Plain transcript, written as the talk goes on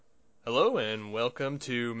Hello and welcome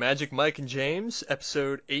to Magic Mike and James,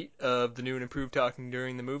 episode 8 of the new and improved Talking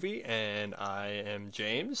During the Movie, and I am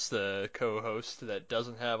James, the co-host that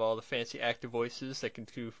doesn't have all the fancy active voices that can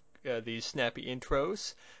do these snappy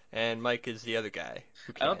intros, and Mike is the other guy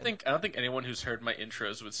who I don't can. think I don't think anyone who's heard my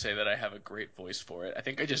intros would say that I have a great voice for it. I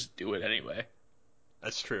think I just do it anyway.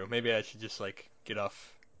 That's true. Maybe I should just get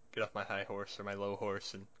off my high horse or my low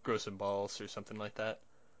horse and grow some balls or something like that.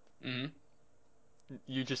 hmm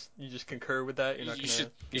You just concur with that? You're not You should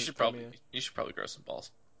gonna you should tell me probably you should probably grow some balls.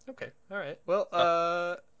 Okay, all right. Well,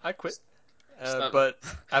 Stop I quit. stop But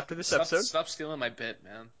after this stop episode, stop stealing my bit,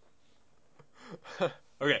 man.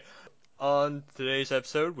 okay. On today's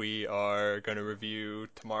episode, we are going to review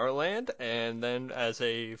Tomorrowland, and then as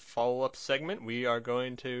a follow-up segment, we are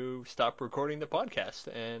going to stop recording the podcast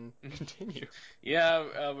and continue.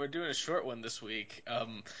 Yeah, we're doing a short one this week.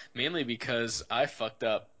 Mainly because I fucked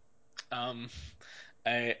up. Um,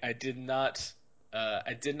 I did not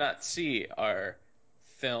see our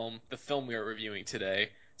the film we are reviewing today,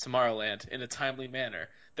 Tomorrowland, in a timely manner.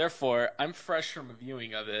 Therefore, I'm fresh from a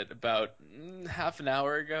viewing of it about half an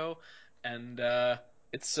hour ago, and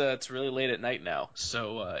it's really late at night now.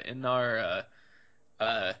 So in our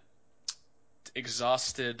uh,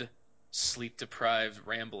 exhausted, sleep deprived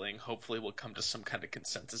rambling, hopefully we'll come to some kind of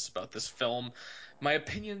consensus about this film. My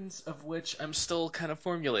opinions of which I'm still kind of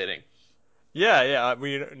formulating. Yeah, yeah,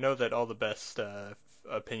 we know that all the best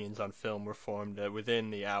opinions on film were formed within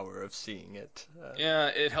the hour of seeing it. Yeah,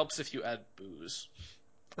 it helps if you add booze,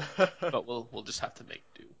 but we'll just have to make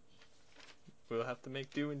do. We'll have to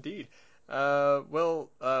make do indeed.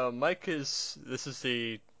 Mike is. This is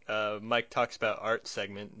the Mike talks about art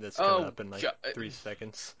segment that's coming Oh up in like God. 3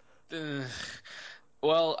 seconds. Uh,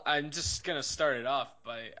 well, I'm just gonna start it off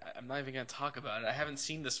by I'm not even gonna talk about it. I haven't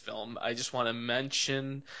seen this film. I just want to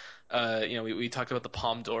mention, we talked about the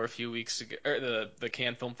Palme d'Or a few weeks ago, or the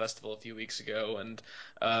Cannes Film Festival a few weeks ago, and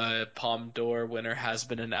Palme d'Or winner has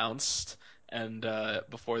been announced. And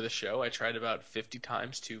before the show, I tried about 50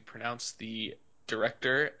 times to pronounce the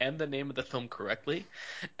director and the name of the film correctly,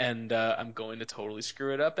 and I'm going to totally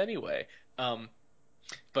screw it up anyway. Um,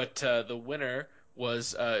 but the winner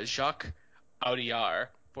was Jacques Audiard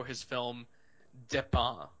for his film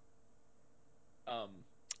Depin. Um,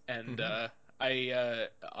 and Hmm. I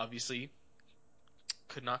obviously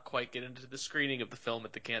could not quite get into the screening of the film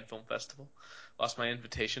at the Cannes Film Festival. Lost my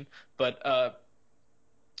invitation. But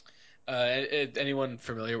anyone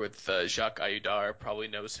familiar with Jacques Audiard probably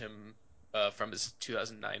knows him from his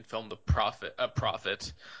 2009 film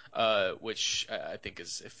Prophet, which I think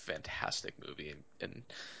is a fantastic movie and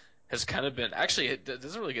has kind of been actually it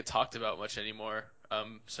doesn't really get talked about much anymore.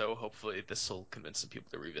 So hopefully this will convince some people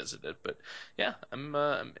to revisit it. But yeah,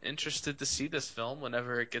 I'm interested to see this film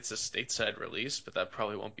whenever it gets a stateside release, but that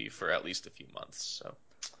probably won't be for at least a few months. So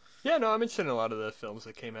Yeah, no, I'm interested in a lot of the films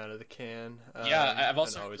that came out of the can, yeah, I've and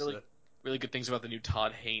also heard always really the. really good things about the new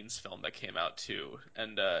Todd Haynes film that came out too,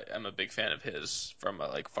 and I'm a big fan of his from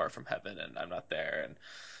like Far From Heaven and I'm Not There, and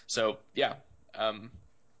so yeah, um,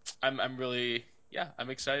 I'm really I'm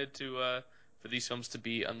excited to for these films to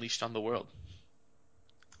be unleashed on the world.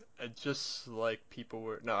 Just like people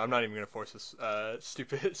were. No, I'm not even gonna force this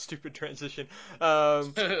stupid stupid transition.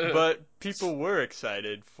 But people were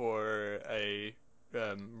excited for a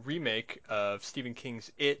remake of Stephen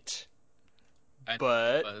King's It, I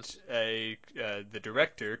but was. the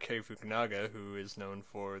director Kei Fukunaga, who is known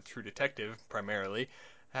for True Detective primarily,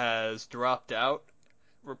 has dropped out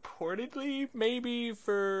reportedly maybe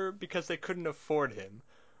for because they couldn't afford him,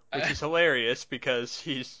 which I, is hilarious because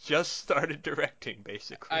he's just started directing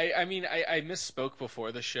basically. I mean I misspoke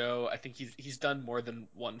before the show. I think he's done more than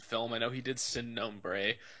one film. I know he did Sin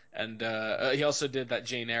Nombre, and he also did that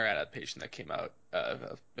Jane Eyre adaptation that came out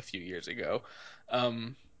a few years ago.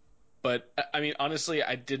 Um, but I mean honestly,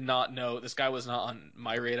 I did not know this guy was not on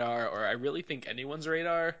my radar, or I really think anyone's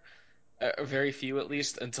radar. Very few at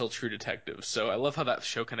least until True Detective. So I love how that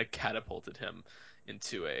show kind of catapulted him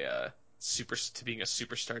into a super to being a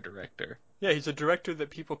superstar director. Yeah, he's a director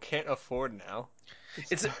that people can't afford now.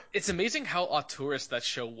 It's It's amazing how auteurist that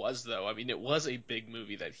show was, though. I mean, it was a big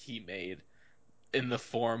movie that he made in the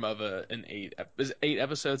form of an eight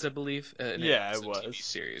episodes, I believe, an eight yeah, it episode TV was.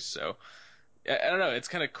 series. So I don't know. It's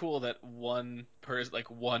kind of cool that one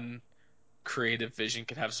creative vision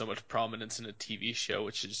can have so much prominence in a TV show,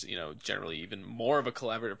 which is generally even more of a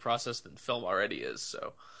collaborative process than film already is.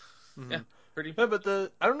 So yeah, Hmm. pretty. Yeah, but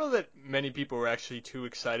the I don't know that many people were actually too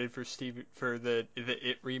excited for Steve for the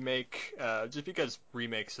It remake, just because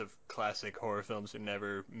remakes of classic horror films are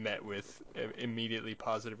never met with immediately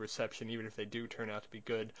positive reception, even if they do turn out to be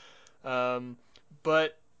good. Um,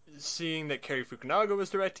 but seeing that Cary Fukunaga was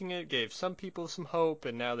directing it gave some people some hope,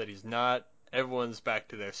 and now that he's not, everyone's back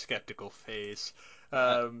to their skeptical phase.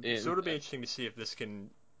 So In it'll be interesting to see if this can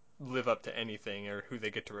live up to anything, or who they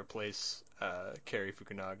get to replace Cary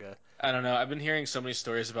Fukunaga. I don't know. I've been hearing so many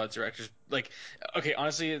stories about directors. Like, okay,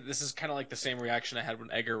 honestly, this is kind of like the same reaction I had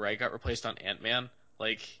when Edgar Wright got replaced on Ant-Man.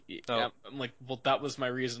 Like, Oh, I'm like, well, that was my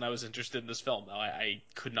reason I was interested in this film. I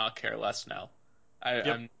could not care less now. I, yep.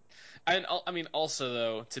 I'm, I mean, also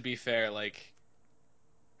though, to be fair, like,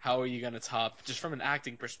 how are you gonna top, just from an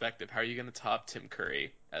acting perspective, how are you gonna top Tim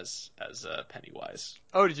Curry as Pennywise?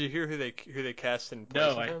 Oh, did you hear who they cast in place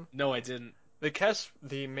of him? No, I didn't. They cast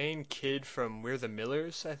the main kid from We're the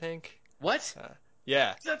Millers, I think. What? Uh,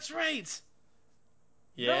 yeah, That's right.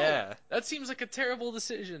 No, yeah, that seems like a terrible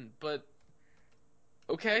decision, but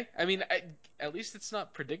okay. I mean, at least it's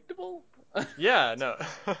not predictable. yeah. No,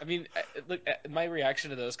 I mean, look, my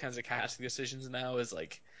reaction to those kinds of casting decisions now is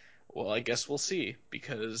like, well, I guess we'll see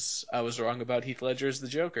because I was wrong about Heath Ledger as the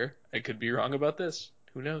Joker. I could be wrong about this.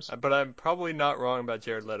 Who knows? but I'm probably not wrong about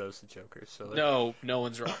Jared Leto's the Joker. So No, no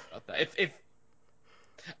one's wrong about that. If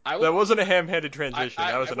I that will, wasn't a ham-handed transition.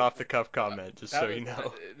 That was I an will. off-the-cuff comment, just so That you was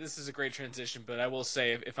know. this is a great transition, but I will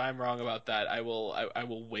say if I'm wrong about that, I will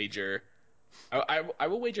wager I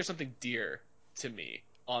will wager something dear to me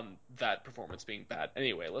on that performance being bad.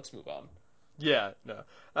 Anyway, let's move on. Yeah, no.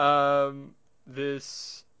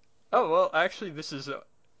 This. Oh well, actually, this is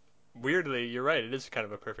weirdly. You're right. It is kind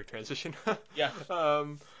of a perfect transition. Yeah,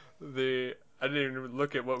 um, the I didn't even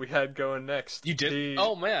look at what we had going next. you did. The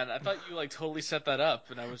Oh man, I thought you like totally set that up,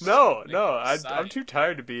 and I was just No, like no. I'm deciding. too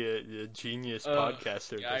tired to be a genius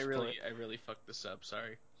podcaster at Yeah, this point. I really fucked this up.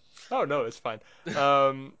 Sorry. Oh no, it's fine.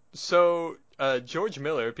 George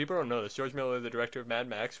Miller, people don't know this. George Miller, the director of Mad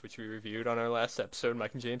Max, which we reviewed on our last episode,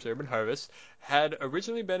 Mike and James Urban Harvest, had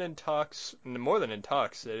originally been in talks, more than in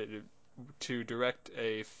talks, to direct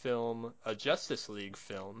a film, a Justice League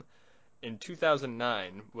film. In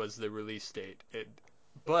 2009 was the release date.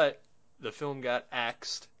 But the film got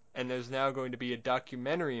axed, and there's now going to be a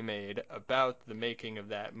documentary made about the making of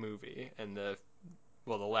that movie and the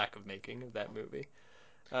lack of making of that movie.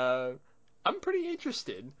 Uh, I'm pretty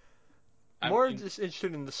interested. I More mean, just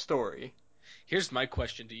interested in the story. here's my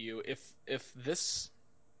question to you: if this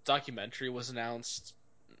documentary was announced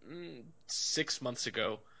 6 months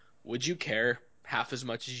ago, would you care half as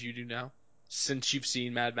much as you do now, since you've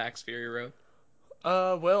seen Mad Max Fury Road?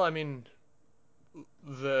 Well, I mean,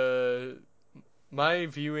 the my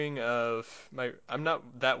viewing of my I'm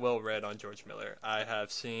not that well read on George Miller. I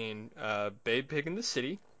have seen Babe Pig in the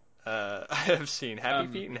City. I have seen Happy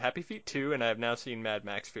Um, Feet and Happy Feet 2, and I have now seen Mad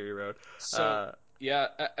Max Fury Road. so Uh, yeah,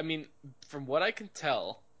 I mean, from what I can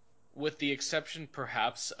tell, with the exception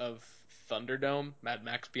perhaps of Thunderdome, Mad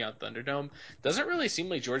Max Beyond Thunderdome, doesn't really seem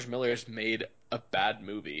like George Miller has made a bad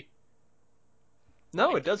movie.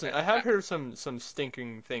 no, it Like, doesn't. I have heard some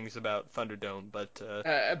stinking things about Thunderdome, but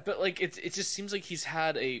but like it just seems like he's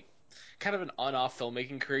had a kind of an on-off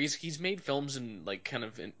filmmaking career. He's made films in like kind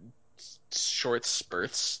of in short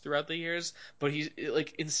spurts throughout the years, but he's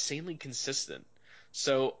like insanely consistent.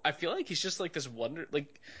 So I feel like he's just like this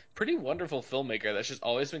pretty wonderful filmmaker that's just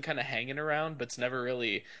always been kind of hanging around, but it's never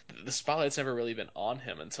really the spotlight's never really been on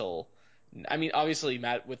him until. I mean, obviously,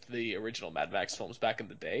 Matt with the original Mad Max films back in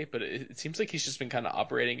the day, but it seems like he's just been kind of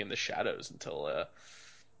operating in the shadows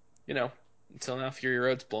you know, until now Fury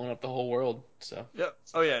Road's blowing up the whole world. So yeah.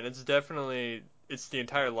 Oh yeah, and it's the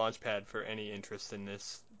entire launch pad for any interest in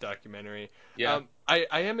this documentary. yeah, I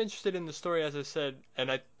am interested in the story, as I said, and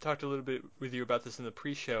I talked a little bit with you about this in the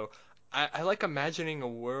pre-show. I like imagining a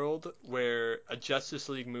world where a Justice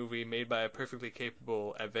League movie made by a perfectly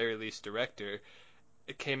capable, at very least, director,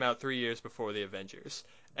 it came out 3 years before the Avengers,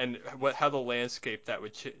 and how the landscape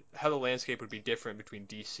would be different between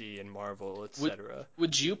DC and Marvel, would etc.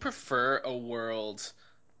 would you prefer a world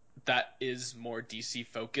that is more DC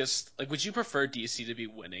focused? Like, would you prefer DC to be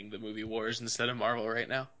winning the movie wars instead of Marvel right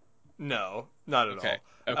now? No, not at Okay,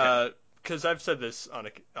 all. okay, Because I've said this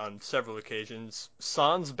on several occasions.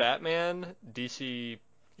 Sans Batman, DC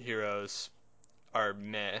heroes are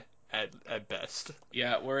meh at best.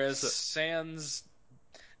 yeah. Whereas So, Sans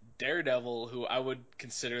Daredevil, who I would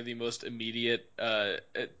consider the most immediate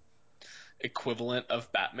equivalent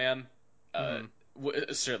of Batman, uh,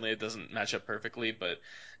 mhm. certainly it doesn't match up perfectly, but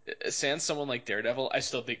sans someone like Daredevil, I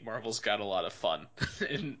still think Marvel's got a lot of fun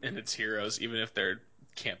in its heroes, even if they're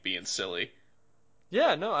campy and silly.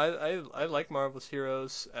 Yeah, no, I like Marvel's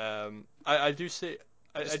heroes. I do say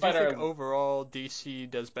I do Despite think our overall DC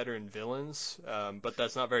does better in villains, but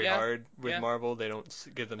that's not very yeah, hard with yeah, Marvel. They don't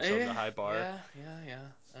give themselves a high bar. yeah.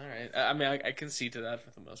 All right. I mean, I can see to that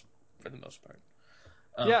for the most part.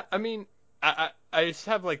 Um, Yeah, I mean, I just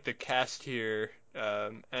have like the cast here,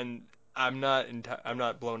 and I'm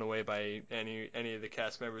not blown away by any of the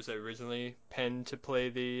cast members that originally penned to play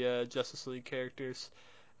the Justice League characters.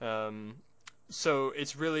 Um, so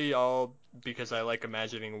it's really all because I like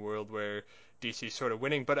imagining a world where DC's sort of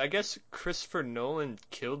winning. But I guess Christopher Nolan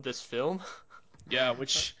killed this film. yeah,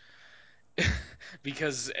 which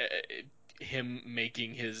because him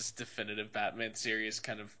making his definitive Batman series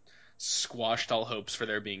kind of squashed all hopes for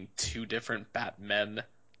there being two different Batmen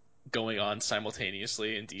going on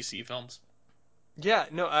simultaneously in DC films. Yeah,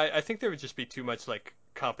 no, I think there would just be too much like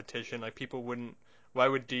competition. Like people wouldn't. Why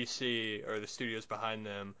would DC or the studios behind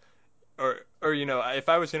them or if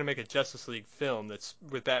I was going to make a Justice League film that's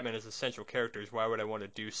with Batman as the central characters, why would I want to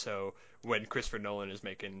do so when Christopher Nolan is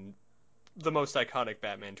making the most iconic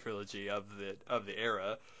Batman trilogy of the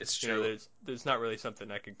era? It's true. There's not really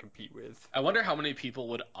something I can compete with. I wonder how many people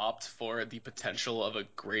would opt for the potential of a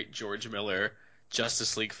great George Miller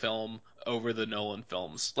Justice League film over the Nolan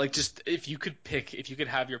films. Like, just if you could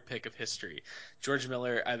have your pick of history, George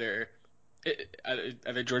Miller either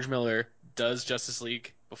George Miller does Justice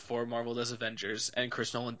League before Marvel does Avengers, and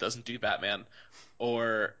Chris Nolan doesn't do Batman,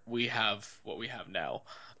 or we have what we have now.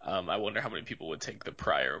 I wonder how many people would take the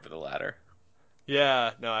prior over the latter.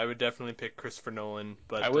 Yeah, no, I would definitely pick Christopher Nolan,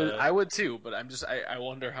 but I would too, but I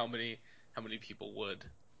wonder how many people would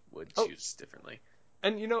oh, choose differently.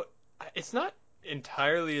 and it's not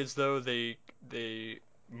entirely as though they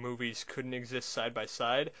movies couldn't exist side by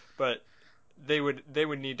side, but they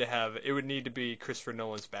would need to have it would need to be Christopher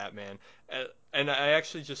Nolan's Batman. And I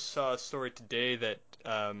actually just saw a story today that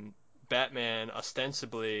Batman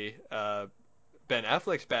ostensibly Ben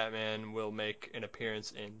Affleck's Batman will make an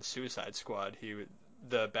appearance in Suicide Squad.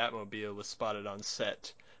 The Batmobile was spotted on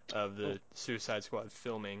set of Oh, the Suicide Squad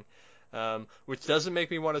filming, which doesn't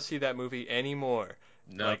make me want to see that movie anymore.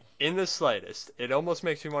 no. Like in the slightest. It almost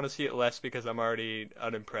makes me want to see it less because I'm already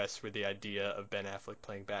unimpressed with the idea of Ben Affleck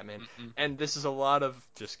playing Batman. Mm-mm. And this is a lot of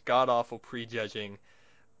just god awful prejudging.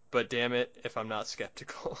 But damn it, if I'm not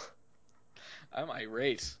skeptical. I'm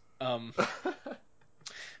irate.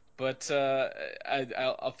 But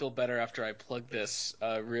I'll feel better after I plug this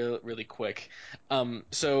really quick.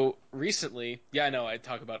 So recently, yeah, I know I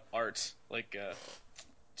talk about art, like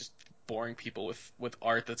just boring people with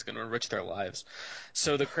art that's going to enrich their lives.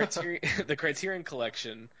 So the Criterion the Criterion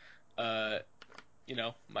Collection, uh,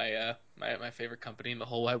 my favorite company in the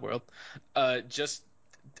whole wide world, just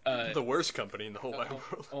uh, The worst company in the whole wide oh,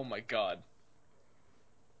 world. oh my God,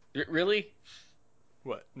 really?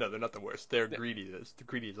 What? No, they're not the worst. They're greedy. The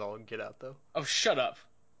greedy is all get out though. Oh, shut up.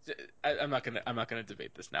 I'm not gonna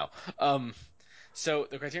debate this now. So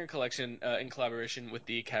the Criterion Collection, in collaboration with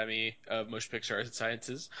the Academy of Motion Picture Arts and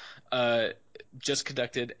Sciences, uh, just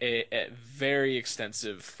conducted a very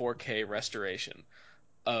extensive 4K restoration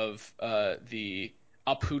of the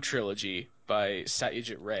Apu trilogy by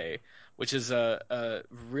Satyajit Ray, which is a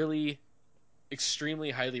really extremely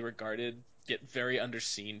highly regarded yet very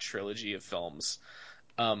underseen trilogy of films.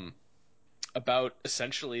 Um, about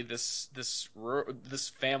essentially this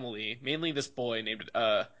family, mainly this boy named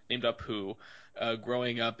Apu,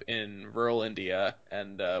 growing up in rural India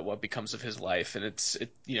and what becomes of his life. And it's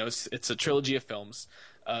a trilogy of films.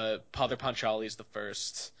 Padre Panchali is the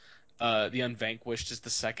first. The Unvanquished is the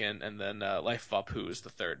second, and then Life of Apu is the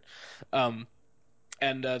third. Um,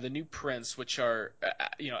 and the New Prince, which are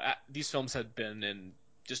these films had been in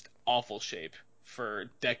just awful shape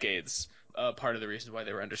for decades. Part of the reason why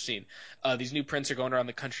they were underseen. These new prints are going around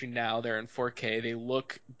the country now. They're in 4K. They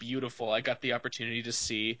look beautiful. I got the opportunity to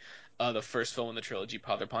see the first film in the trilogy,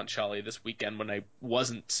 Padre Panchali, this weekend when I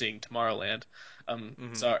wasn't seeing Tomorrowland.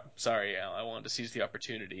 Hmm. Sorry, I wanted to seize the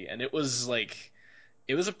opportunity, and it was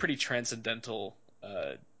a pretty transcendental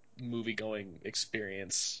movie going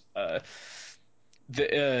experience.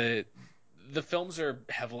 The the films are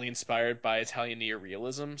heavily inspired by Italian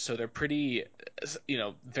neorealism, so they're pretty,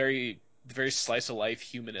 very slice of life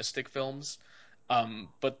humanistic films.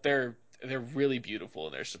 But they're really beautiful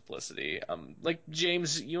in their simplicity. Like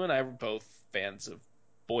James, you and I were both fans of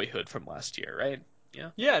Boyhood from last year, right?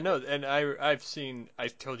 Yeah. Yeah, no, and I've seen. I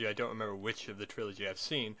told you I don't remember which of the trilogy I've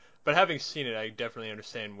seen, but having seen it, I definitely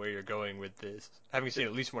understand where you're going with this. Having seen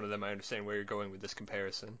at least one of them, I understand where you're going with this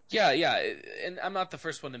comparison. Yeah, and I'm not the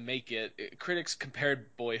first one to make it. Critics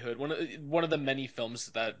compared Boyhood, one of the many films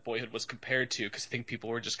that Boyhood was compared to, because I think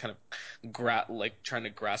people were just kind of trying to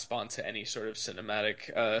grasp onto any sort of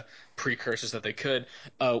cinematic precursors that they could.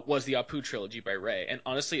 Was the Apu trilogy by Ray, and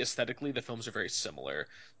honestly, aesthetically, the films are very similar.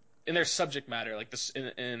 in their subject matter, like this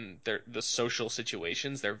in their the social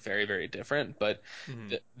situations, they're very very different, but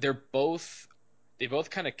Hmm. they're both they both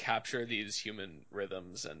kind of capture these human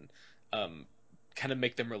rhythms and um kind of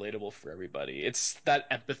make them relatable for everybody. It's that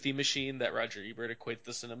empathy machine that Roger Ebert equates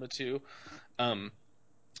the cinema to. Um,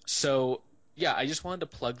 so yeah, I just wanted to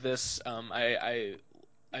plug this.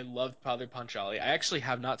 I loved Padre Panchali. I actually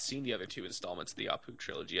have not seen the other two installments of the Apu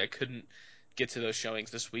trilogy. I couldn't get to those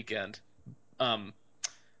showings this weekend. Um,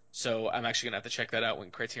 so I'm actually gonna have to check that out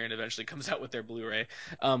when Criterion eventually comes out with their Blu-ray.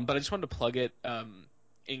 But I just wanted to plug it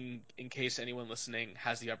in case anyone listening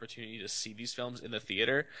has the opportunity to see these films in the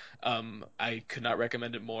theater. I could not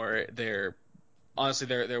recommend it more. They're honestly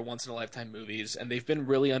they're once in a lifetime movies, and they've been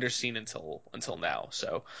really underseen until now.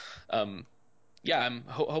 So yeah,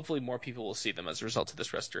 hopefully more people will see them as a result of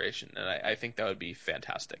this restoration, and I think that would be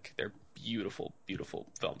fantastic. They're beautiful, beautiful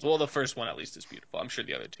films. Well, the first one at least is beautiful. I'm sure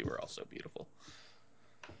the other two are also beautiful.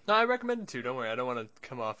 No, I recommend it too. Don't worry, I don't want to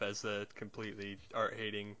come off as a completely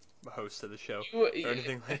art-hating host of the show or You,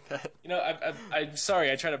 anything like that. I'm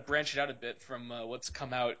sorry. I try to branch it out a bit from what's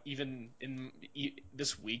come out even in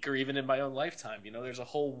this week or even in my own lifetime. There's a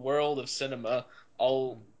whole world of cinema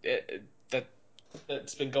all that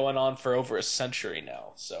that's been going on for over a century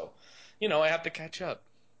now. So, I have to catch up.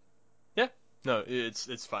 Yeah, no,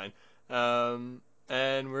 it's fine.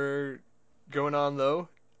 And we're going on though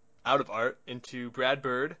out of art into Brad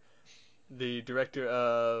Bird, the director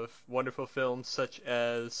of wonderful films such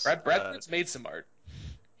as Brad Pitt's made some art.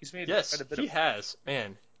 He's made quite yes, a bit he of art. has.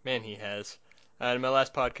 Man, he has. In my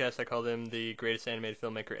last podcast, I called him the greatest animated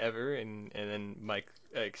filmmaker ever, and then Mike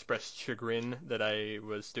expressed chagrin that I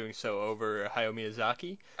was doing so over Hayao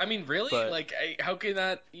Miyazaki. I mean, really? But Like, how can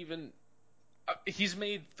that even? He's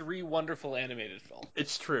made three wonderful animated films.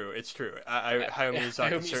 it's true, it's true. Hayao Hayao Miyazaki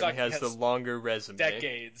certainly Miyazaki has the has longer resume.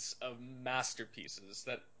 decades of masterpieces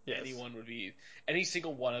that Yes. any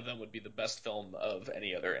single one of them would be the best film of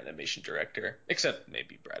any other animation director, except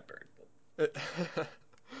maybe Brad Bird. But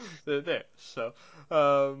There. So,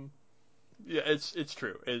 um, yeah, it's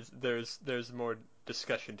true. There's more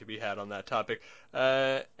discussion to be had on that topic,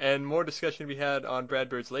 and more discussion to be had on Brad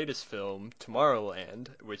Bird's latest film, Tomorrowland,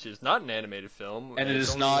 which is not an animated film. and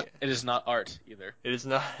It's only it is not art either. it is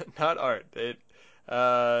not not art.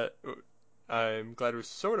 Uh, I'm glad we're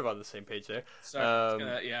sort of on the same page there. Sorry, Um,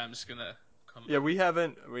 I'm just gonna come. yeah, we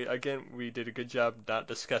haven't. We did a good job not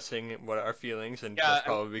discussing what our feelings, and Yeah, that's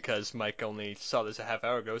probably because Mike only saw this a half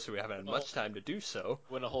hour ago, so we haven't had went a whole, much time to do so.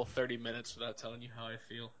 went a whole 30 minutes without telling you how I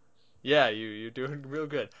feel. Yeah, you're doing real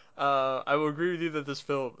good. I will agree with you that this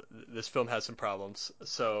film has some problems.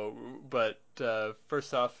 So, but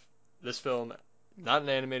first off, this film not an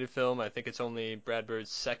animated film. I think it's only Brad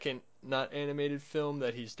Bird's second not animated film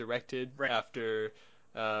that he's directed Right. after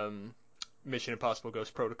um, Mission Impossible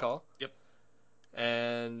Ghost Protocol, Yep.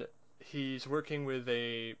 and he's working with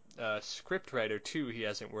a script writer too. He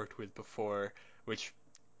hasn't worked with before, which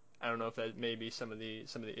I don't know if that may be some of the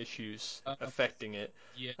issues Um, affecting it.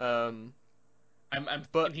 yeah. Um, I'm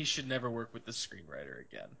but thinking he should never work with the screenwriter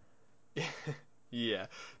again. yeah.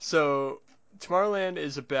 So Tomorrowland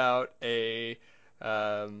is about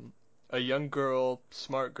um, a young girl,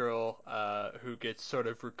 smart girl, who gets sort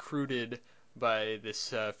of recruited by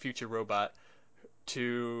this future robot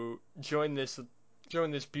to join this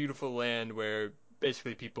beautiful land where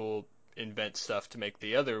basically people invent stuff to make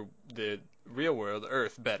the real world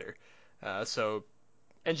Earth better. So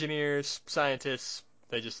engineers, scientists,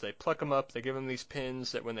 they pluck them up, they give them these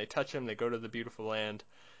pins that when they touch them, they go to the beautiful land,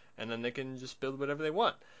 and then they can just build whatever they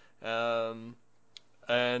want. Um,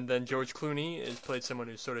 and then George Clooney is played someone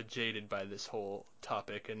who's sort of jaded by this whole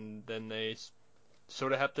topic, and then they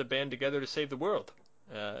sort of have to band together to save the world.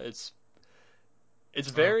 It's Oh.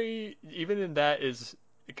 very even in that is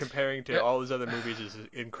comparing to Yeah. all his other movies is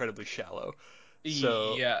incredibly shallow.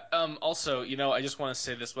 So Yeah. Also, I just want to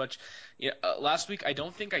say this much. Yeah. Last week, I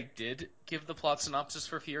don't think I did give the plot synopsis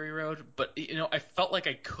for Fury Road, but I felt like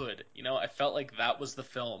I could. I felt like that was the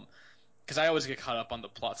film because I always get caught up on the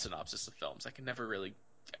plot synopsis of films. I can never really.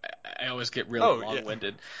 I always get really oh yeah,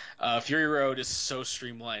 long-winded. Fury Road is so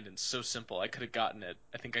streamlined and so simple. I could have gotten it.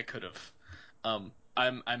 I think I could have.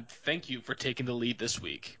 I'm. Thank you for taking the lead this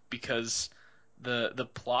week because the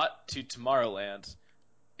plot to Tomorrowland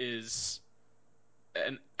is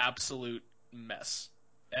an absolute mess.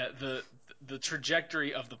 The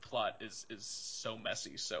trajectory of the plot is so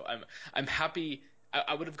messy. So I'm happy.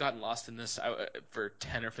 I would have gotten lost in this for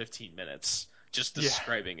 10 or 15 minutes just yeah.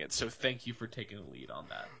 describing it. So thank you for taking the lead on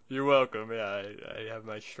that. You're welcome. Yeah, I have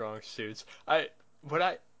my strong suits.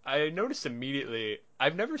 What I noticed immediately.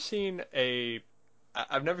 I've never seen a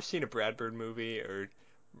Brad Bird movie or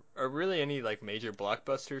or really any like major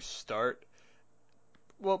blockbusters start.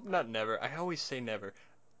 Well, not never. I always say never.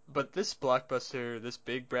 But this blockbuster, this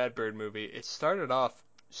big Brad Bird movie, it started off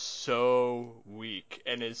so weak,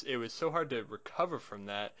 and it was so hard to recover from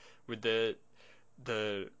that with the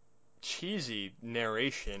cheesy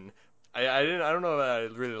narration. I don't know that I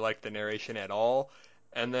really liked the narration at all.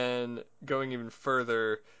 And then going even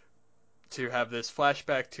further to have this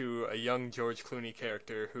flashback to a young George Clooney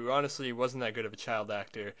character who honestly wasn't that good of a child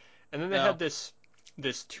actor. And then they No. had this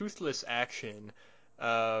toothless action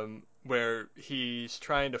where he's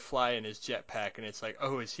trying to fly in his jetpack, and it's like,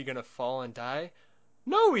 oh, is he gonna fall and die?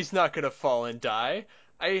 No, he's not gonna fall and die.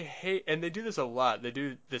 I hate, and they do this a lot. They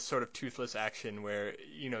do this sort of toothless action where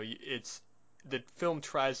it's the film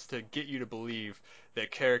tries to get you to believe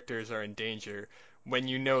that characters are in danger when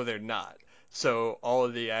you know they're not. So all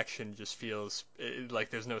of the action just feels like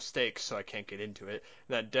there's no stakes, so I can't get into it.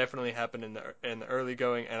 That definitely happened in the early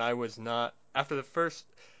going, and I was not after the first.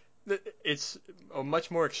 It's a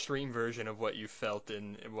much more extreme version of what you felt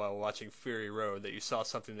in while watching Fury Road. That you saw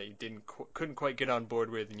something that you couldn't quite get on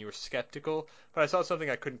board with, and you were skeptical. But I saw something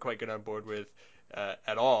I couldn't quite get on board with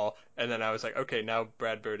at all, and then I was like, okay, now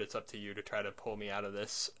Brad Bird, it's up to you to try to pull me out of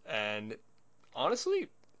this. And honestly,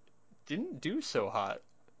 didn't do so hot.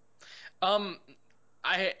 Um,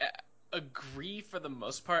 I agree for the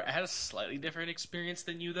most part. I had a slightly different experience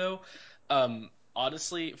than you though.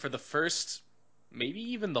 Honestly, for the first,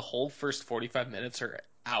 maybe even the whole first 45 minutes or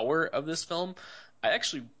hour of this film, I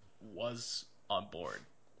actually was on board.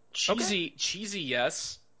 Okay. Cheesy,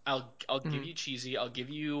 yes. I'll give Mm-hmm. you cheesy. I'll give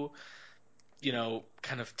you,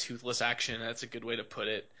 kind of toothless action. That's a good way to put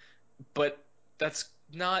it. But that's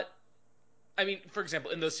not. I mean, for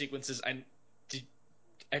example, in those sequences, did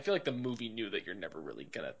I feel like the movie knew that you're never really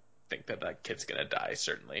gonna think that that kid's gonna die.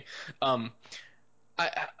 Certainly, um,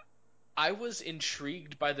 I was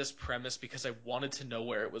intrigued by this premise because I wanted to know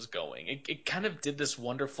where it was going. It kind of did this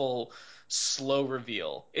wonderful slow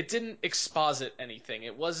reveal. It didn't exposit anything.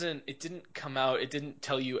 It didn't come out. It didn't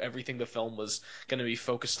tell you everything the film was going to be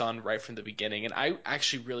focused on right from the beginning. And I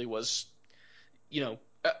actually really was,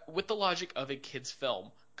 with the logic of a kid's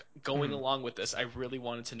film, going Mm-hmm. along with this, I really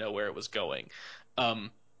wanted to know where it was going.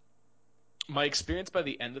 Um, my experience by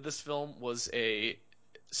the end of this film was a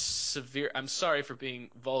severe. I'm sorry for being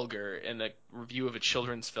vulgar in a review of a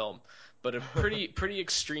children's film, but a pretty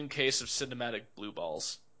extreme case of cinematic blue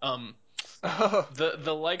balls. Oh.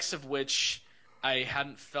 The likes of which I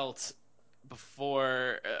hadn't felt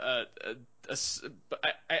before.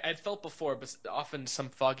 I'd felt before, but often some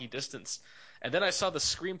foggy distance. And then I saw the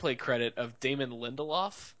screenplay credit of Damon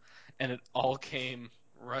Lindelof, and it all came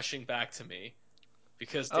rushing back to me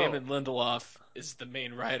because Oh. Damon Lindelof is the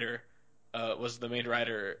main writer, was the main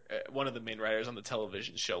writer, one of the main writers on the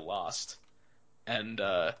television show Lost, and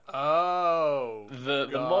Oh.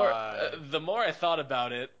 God. the more I thought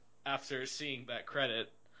about it after seeing that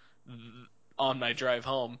credit on my drive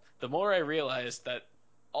home, the more I realized that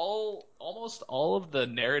almost all of the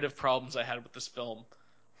narrative problems I had with this film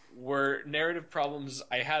were narrative problems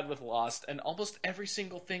I had with Lost, and almost every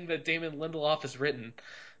single thing that Damon Lindelof has written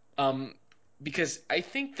um, because I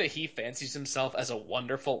think that he fancies himself as a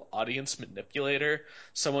wonderful audience manipulator,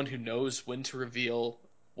 someone who knows when to reveal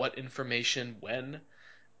what information when,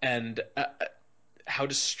 and how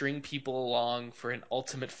to string people along for an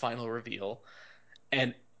ultimate final reveal.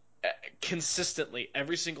 And uh, consistently,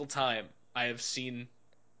 every single time I have seen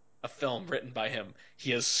a film written by him,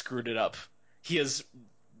 he has screwed it up. He has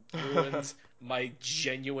ruined my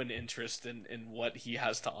genuine interest in what he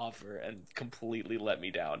has to offer and completely let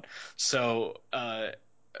me down. So,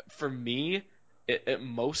 for me,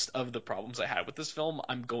 most of the problems I had with this film,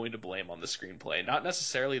 I'm going to blame on the screenplay. Not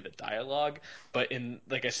necessarily the dialogue, but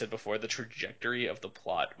like I said before, the trajectory of the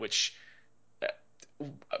plot, which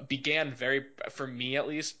began for me at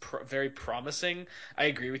least, very promising. I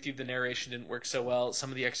agree with you, the narration didn't work so well. Some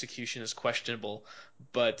of the execution is questionable,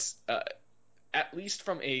 but at least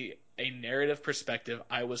from a narrative perspective,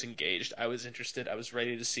 I was engaged. I was interested. I was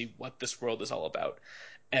ready to see what this world is all about.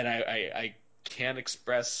 And I can't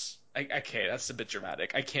express. Okay, that's a bit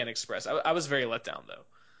dramatic. I can't express. I was very let down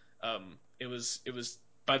though. It was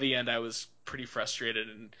by the end I was pretty frustrated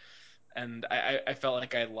and I felt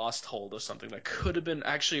like I had lost hold of something that could have been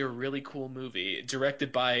actually a really cool movie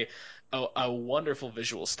directed by a wonderful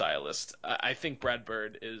visual stylist. I think Brad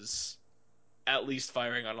Bird is at least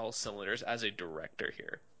firing on all cylinders as a director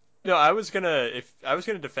here. No, I was gonna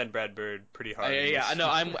defend Brad Bird pretty hard in Yeah, this. no,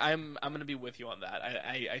 I'm gonna be with you on that.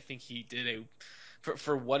 I think he did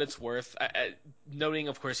for what it's worth. Noting,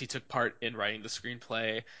 of course, he took part in writing the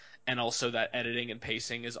screenplay, and also that editing and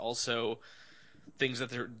pacing is also things that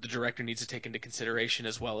the director needs to take into consideration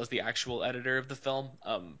as well as the actual editor of the film.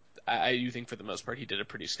 I do think for the most part he did a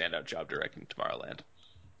pretty standout job directing Tomorrowland.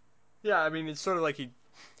 Yeah, I mean, it's sort of like he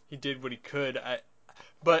did what he could.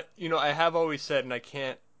 But I have always said, and I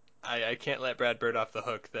can't let Brad Bird off the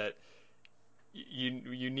hook that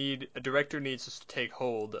you need a director needs to take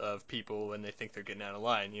hold of people when they think they're getting out of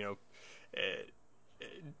line.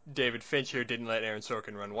 David Fincher didn't let Aaron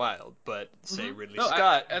Sorkin run wild, but say Ridley No,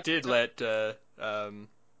 Scott that's did let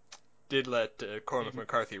Cormac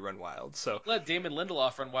McCarthy run wild. So let Damon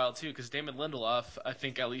Lindelof run wild too, because Damon Lindelof, I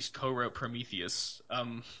think, at least co-wrote Prometheus.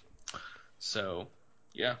 So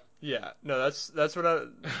yeah, yeah, no, that's what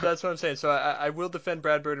I'm saying. So I will defend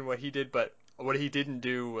Brad Bird and what he did, but what he didn't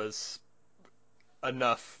do was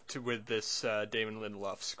enough to with this Damon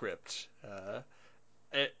Lindelof script.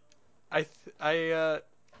 It,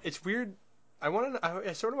 it's weird. I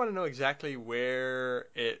sort of want to know exactly where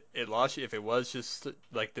it lost you. If it was just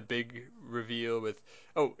like the big reveal with,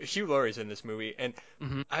 oh, Hugh Laurie's in this movie, and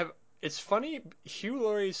mm-hmm. it's funny. Hugh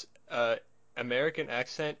Laurie's American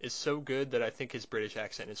accent is so good that I think his British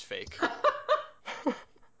accent is fake.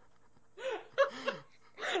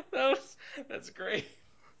 That's great.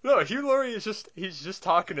 No, Hugh Laurie he's just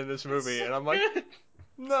talking in this It's movie, so and I'm like, good.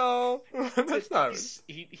 no, that's not.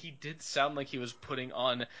 He did sound like he was putting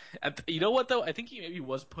on. You know what though? I think he maybe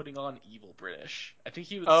was putting on evil British. I think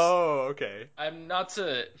he was. Oh, okay. I'm not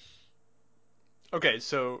to. Okay,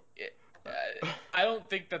 so I don't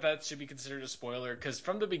think that should be considered a spoiler because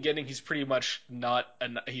from the beginning he's pretty much not.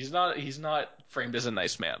 He's not framed as a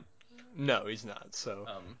nice man. no, he's not. So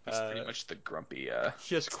He's pretty much the grumpy.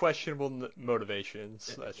 he has questionable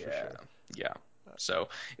motivations. That's for Yeah, sure. yeah. So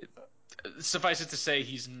suffice it to say,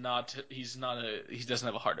 he's not. He's not a. He doesn't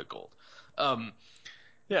have a heart of gold. Um,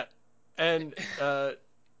 Yeah, and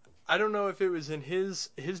I don't know if it was in his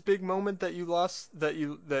big moment that you lost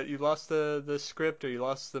the script or you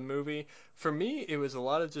lost the movie. For me, it was a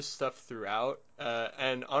lot of just stuff throughout,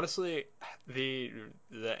 and honestly, the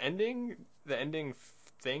the ending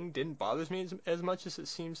thing didn't bother me as much as it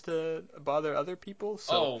seems to bother other people.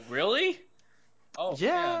 So oh, really? Oh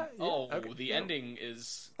yeah, man. yeah, okay, Oh, the yeah. ending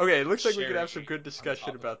is Okay, it looks like we could have some cherry good on discussion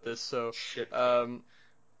top of about the this. So, shit cake. um,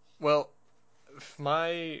 well,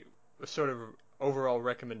 my sort of overall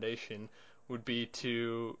recommendation would be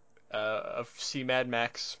to see Mad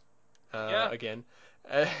Max Yeah. again,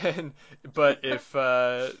 and but if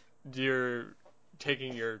you're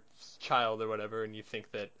taking your child or whatever and you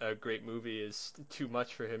think that a great movie is too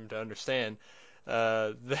much for him to understand,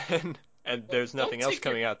 then and Well, there's nothing else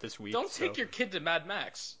coming out this week, don't so take your kid to Mad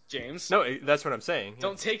Max, James. no, that's what I'm saying. Yeah.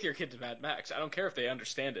 Don't take your kid to Mad Max. I don't care if they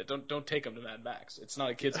understand it. Don't take them to Mad Max. It's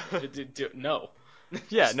not a kids. No.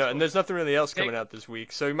 Yeah, Just no, and don't there's nothing really else take. coming out this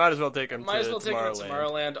week, so you might as well take him Might as to well take them to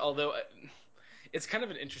Tomorrowland. Tomorrowland. Although it's kind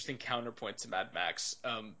of an interesting counterpoint to Mad Max.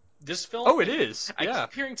 This film, Oh, it is. I Yeah.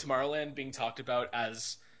 keep hearing Tomorrowland being talked about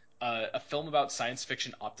as a film about science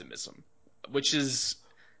fiction optimism, which is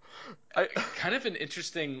I kind of an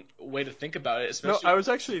interesting way to think about it, no, especially I when you was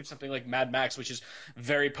consider actually something like Mad Max, which is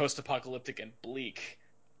very post-apocalyptic and bleak.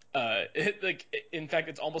 In fact,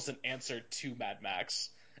 it's almost an answer to Mad Max,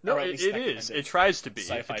 no, or at it, least it that kind is. of It tries to be. It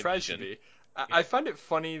sci-fi tries to vision. be. I, Yeah, I find it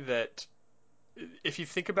funny that if you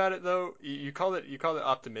think about it though, you call it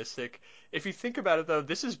optimistic. If you think about it though,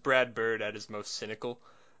 this is Brad Bird at his most cynical,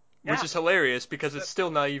 which yeah, is hilarious because it's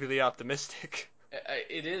still naively optimistic.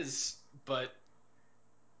 it is, but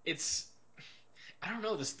it's I don't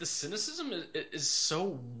know. This cynicism is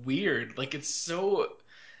so weird. Like it's so.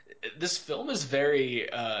 This film is very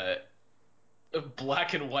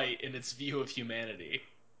black and white in its view of humanity,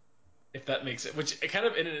 if that makes it. Which kind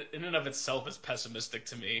of in and of itself is pessimistic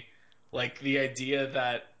to me. Like the idea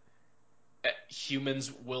that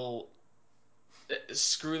humans will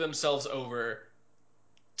screw themselves over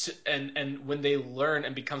and when they learn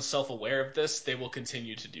and become self-aware of this, they will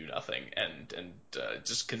continue to do nothing and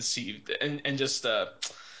just conceive and just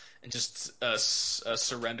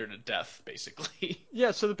surrender to death, basically.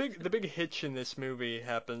 Yeah, so the big hitch in this movie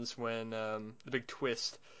happens when the big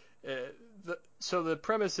twist. Uh, so the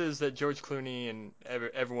premise is that George Clooney and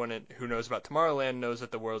everyone who knows about Tomorrowland knows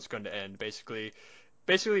that the world's going to end. Basically,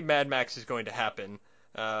 Mad Max is going to happen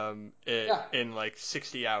Yeah. in like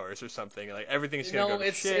 60 hours or something. Like everything's going to No, go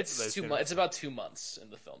to shit. it's There's too gonna much. It's about 2 months in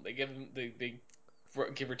the film. They give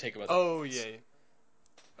or take about two Oh months. yeah.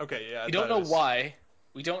 Okay, yeah, I We don't thought it know was. why.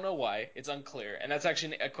 We don't know why. It's unclear, and that's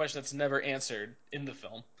actually a question that's never answered in the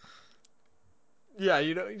film. yeah,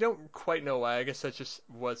 you don't quite know why. I guess that's just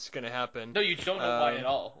what's gonna happen. No, you don't know why at Um,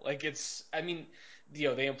 all. Like I mean,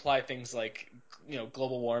 they imply things like,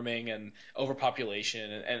 global warming and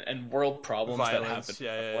overpopulation and world problems that happen Violence,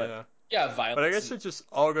 yeah, from yeah, what, yeah. yeah, But I violence guess and it just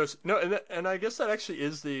all goes no, and I guess that actually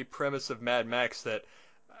is the premise of Mad Max that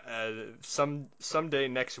someday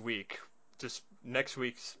next week, just next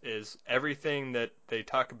week's is everything that they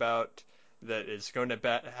talk about that is going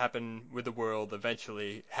to happen with the world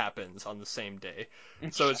eventually happens on the same day.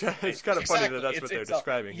 So it's right, it's kind of funny that exactly. that's what they're It's all,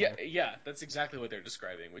 describing yeah, here. yeah, that's exactly what they're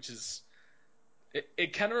describing, which is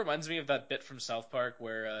it kind of reminds me of that bit from South Park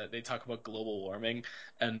where they talk about global warming,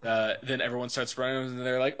 and then everyone starts running, and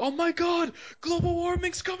they're like, "Oh my God, global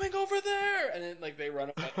warming's coming over there!" And then like they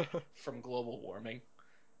run away from global warming.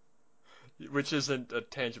 Which isn't a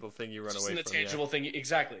tangible thing you It's run just away an from, yeah. intangible thing,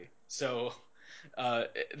 exactly. So,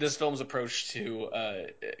 this film's approach to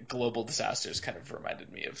global disasters kind of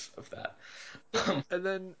reminded me of that. Well, and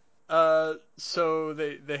then so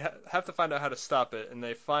they have to find out how to stop it, and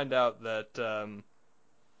they find out that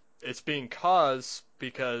it's being caused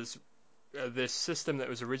because this system that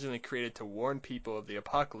was originally created to warn people of the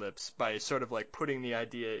apocalypse by sort of like putting the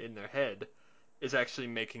idea in their head is actually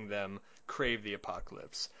making them crave the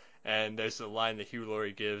apocalypse. And there's a line that Hugh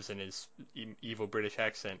Laurie gives in his evil British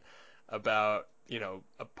accent about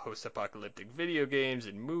a post-apocalyptic video games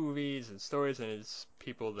and movies and stories, and it's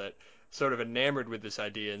people that sort of enamored with this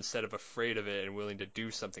idea instead of afraid of it and willing to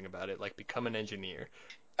do something about it, like become an engineer.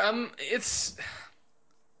 It's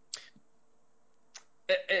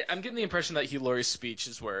I'm getting the impression that Hugh Laurie's speech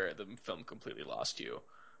is where the film completely lost you.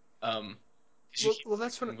 Um, 'Cause you Well, keep well,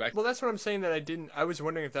 that's what coming back. well, that's what I'm saying that I didn't. I was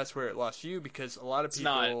wondering if that's where it lost you because a lot of It's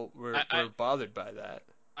not. people were I, I, were bothered by that.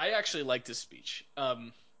 I actually liked his speech.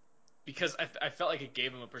 Because I felt like it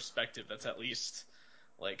gave him a perspective that's at least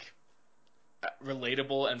like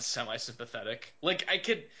relatable and semi-sympathetic. Like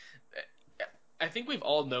I think we've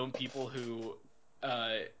all known people who,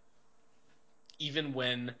 uh, even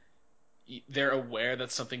when they're aware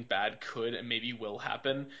that something bad could and maybe will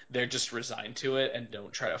happen, they're just resigned to it and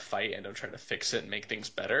don't try to fight and don't try to fix it and make things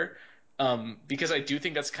better. Because I do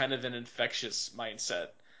think that's kind of an infectious mindset.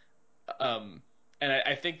 Um, and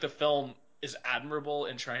I think the film is admirable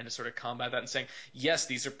in trying to sort of combat that and saying, yes,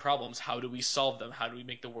 these are problems. How do we solve them? How do we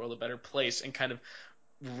make the world a better place? And kind of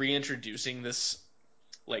reintroducing this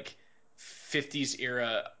like 50s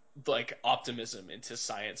era like optimism into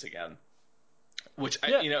science again. Which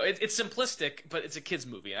Yeah. it's simplistic, but it's a kids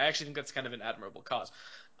movie. I actually think that's kind of an admirable cause.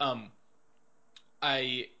 Um,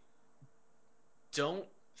 I don't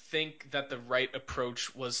think that the right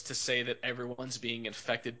approach was to say that everyone's being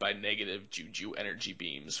infected by negative juju energy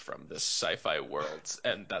beams from this sci-fi world,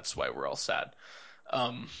 and that's why we're all sad.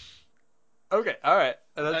 Um, Okay. All right.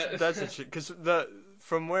 uh, That's interesting because the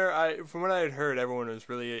from what I had heard, everyone was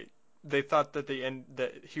really they thought that the end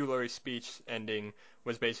that Hugh Laurie's speech ending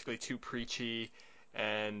was basically too preachy,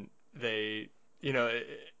 and they you know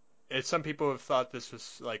some people have thought this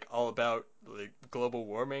was like all about like global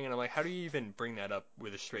warming, and I'm like, how do you even bring that up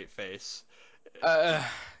with a straight face? uh,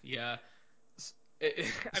 yeah. I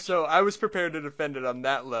mean, So I was prepared to defend it on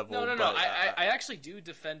that no, level, no, no. but I actually do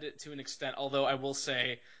defend it to an extent, although I will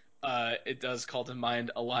say it does call to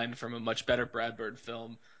mind a line from a much better Brad Bird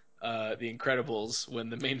film, The Incredibles, when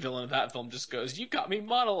the main villain of that film just goes, "You got me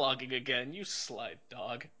monologuing again, you sly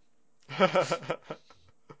dog."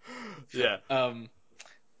 yeah. Um,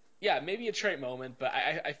 yeah, maybe a trite moment, but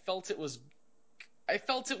I felt it was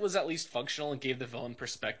at least functional and gave the villain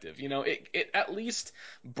perspective. It at least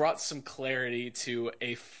brought some clarity to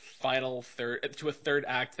a third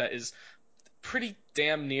act that is pretty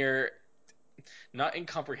damn near not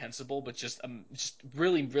incomprehensible, but just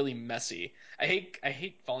really really messy. I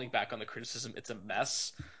hate falling back on the criticism. It's a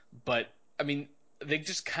mess, but I mean they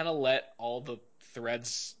just kind of let all the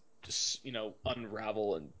threads just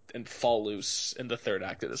unravel and fall loose in the third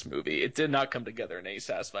act of this movie. It did not come together in any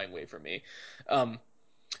satisfying way for me. Um,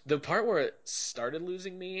 the part where it started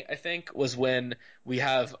losing me, I think, was when we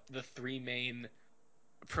have the three main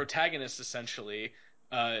protagonists essentially,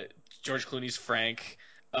 uh, George Clooney's Frank,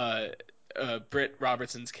 uh, Britt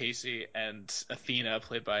Robertson's Casey, and Athena,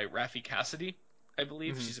 played by Raffi Cassidy, I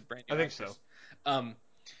believe. Hmm. She's a brand new I think so. actress. Um,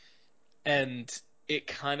 and it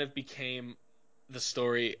kind of became the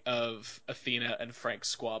story of Athena and Frank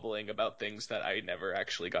squabbling about things that I never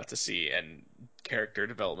actually got to see and character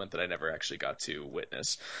development that I never actually got to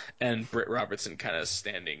witness, and Britt Robertson kind of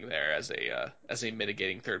standing there as a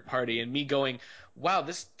mitigating third party, and me going, "Wow,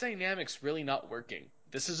 this dynamic's really not working.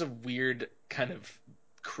 This is a weird kind of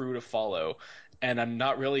crew to follow, and I'm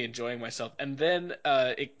not really enjoying myself." And then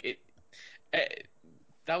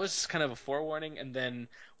that was kind of a forewarning. And then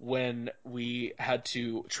when we had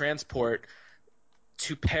to transport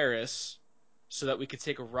to Paris so that we could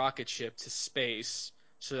take a rocket ship to space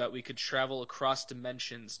so that we could travel across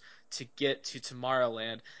dimensions to get to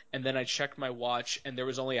Tomorrowland. And then I checked my watch and there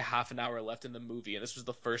was only a half an hour left in the movie. And this was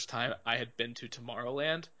the first time I had been to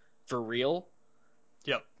Tomorrowland for real.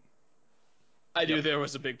 Yep. I knew Yep. there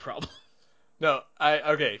was a big problem. No, I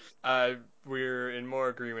okay. We're in more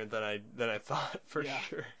agreement than I thought for Yeah,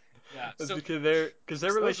 sure. yeah. That's So, because their so those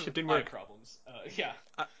are relationship didn't my work. problems. Yeah.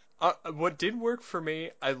 I, what did work for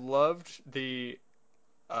me, I loved the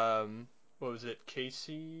what was it,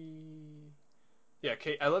 Casey? Yeah,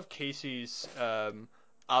 I love Casey's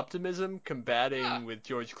optimism Yeah. combating with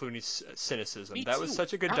George Clooney's cynicism. Me That was too.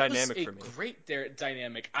 such a good That was dynamic a for me. great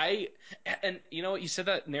dynamic. And you know what? You said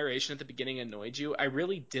that narration at the beginning annoyed you. I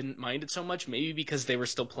really didn't mind it so much, maybe because they were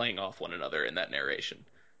still playing off one another in that narration.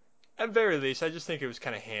 At very least, I just think it was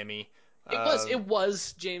kind of hammy. Um, It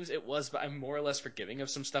was, James, it was, but I'm more or less forgiving of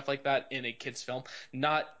some stuff like that in a kid's film.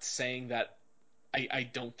 Not saying that I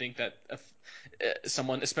don't think that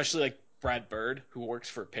someone, especially like Brad Bird, who works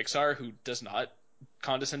for Pixar, who does not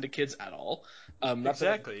condescend to kids at all.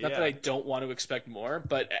 exactly, Not that I yeah. don't want to expect more,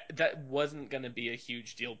 but that wasn't going to be a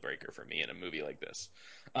huge deal breaker for me in a movie like this.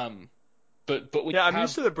 Um, but when Yeah, you I'm have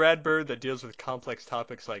used to the Brad Bird that deals with complex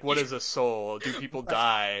topics like what is a soul? Do people right,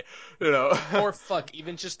 die? You know. or fuck,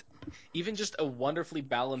 even just a wonderfully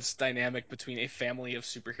balanced dynamic between a family of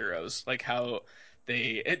superheroes, like how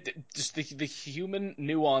just the human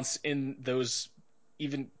nuance in those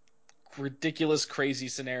even ridiculous, crazy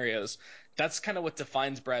scenarios. That's kind of what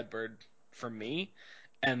defines Brad Bird for me.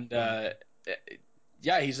 And Hmm.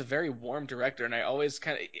 yeah, he's a very warm director, and I always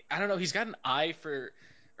I don't know, he's got an eye for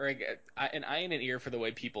or an eye and an ear for the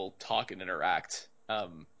way people talk and interact.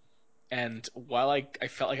 And while I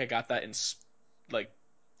felt like I got that in like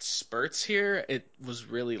spurts here, it was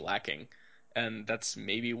really lacking. And that's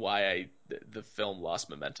maybe why the film lost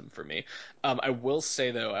momentum for me. I will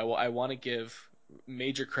say though, I want to give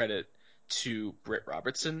major credit to Britt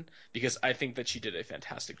Robertson because I think that she did a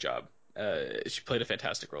fantastic job. She played a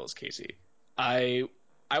fantastic role as Casey. I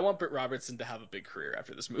I want Britt Robertson to have a big career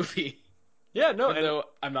after this movie. Yeah, no, Even and though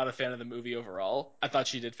I'm not a fan of the movie overall, I thought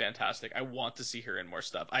she did fantastic. I want to see her in more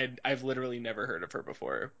stuff. I've literally never heard of her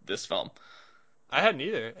before this film. I hadn't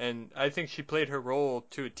either, and I think she played her role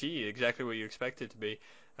to a T, exactly what you expect it to be.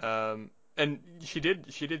 And she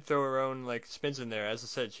did throw her own like spins in there. As I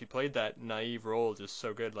said, she played that naive role just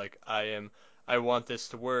so good. Like I want this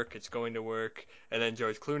to work. It's going to work. And then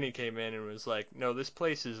George Clooney came in and was like, no, this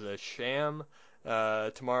place is a sham.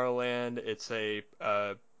 Tomorrowland. It's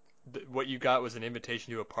what you got was an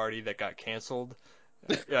invitation to a party that got canceled.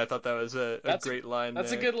 Yeah, I thought that was a That's great line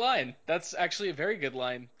that's a there. good line. That's actually a very good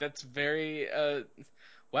line. That's very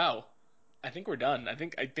wow. I think we're done. I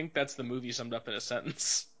think that's the movie summed up in a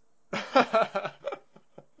sentence.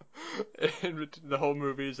 The whole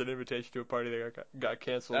movie is an invitation to a party that got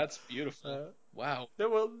canceled. That's beautiful. Uh, Wow. yeah,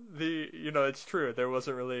 well, it's true. There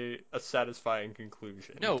wasn't really a satisfying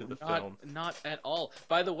conclusion No, to the film. not at all.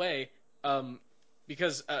 By the way, um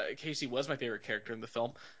because Casey was my favorite character in the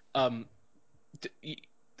film, um d-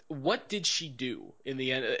 what did she do in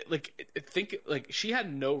the end? Like, think like she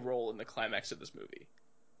had no role in the climax of this movie.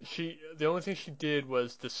 The only thing she did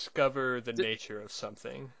was discover the D- nature of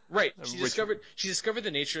something, right. which, She discovered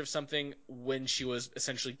the nature of something when she was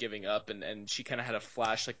essentially giving up, and she kind of had a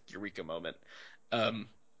flash like eureka moment. Um,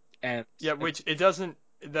 and, yeah, and which it doesn't.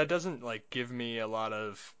 That doesn't like give me a lot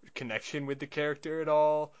of connection with the character at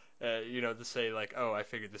all. To say like, oh, I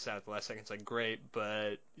figured this out at the last second. It's like great,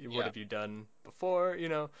 but what yeah, have you done before?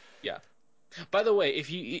 yeah. By the way, if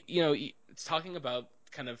it's talking about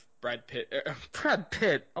kind of Brad Pitt. Brad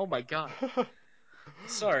Pitt. Oh my God.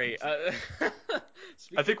 Sorry. I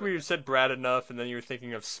Speaking think we said Brad enough, and then you were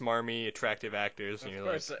thinking of smarmy, attractive actors, and you're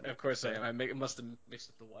like, Of course I uh, am. Must have mixed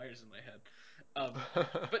up the wires in my head.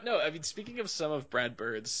 But no, I mean, speaking of some of Brad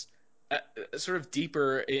Bird's sort of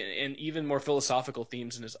deeper and even more philosophical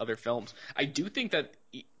themes in his other films, I do think that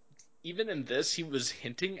even in this, he was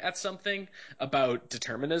hinting at something about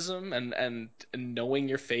determinism and knowing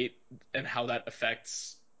your fate and how that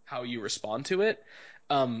affects how you respond to it.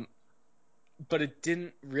 Um, but it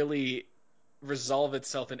didn't really resolve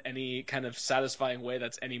itself in any kind of satisfying way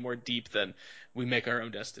that's any more deep than we make our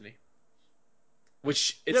own destiny,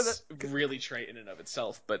 which yeah, that, it's really trite in and of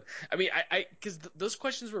itself. But I mean, I because those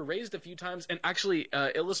questions were raised a few times and actually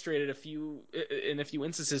illustrated in a few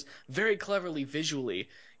instances very cleverly visually.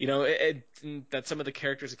 That some of the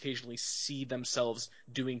characters occasionally see themselves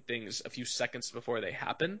doing things a few seconds before they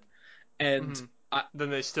happen, and mhm. I, then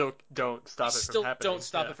they still don't they stop it from still don't happening.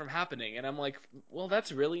 stop Yeah. it from happening. And I'm like, well,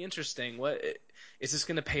 that's really interesting. What is this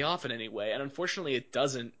going to pay off in any way? And unfortunately, it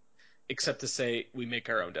doesn't, except to say we make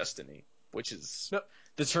our own destiny, which is No,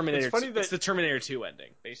 the it's Terminator. funny It's that the Terminator 2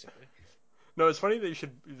 ending, basically. no, it's funny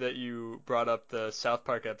that you brought up the South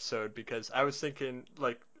Park episode because I was thinking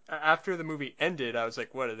like after the movie ended, I was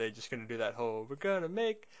like, what are they just gonna do that whole we're gonna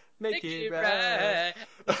make Make it it right? right.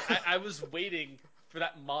 Like I was waiting for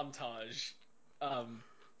that montage. Um,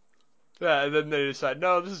 Yeah, and then they decide,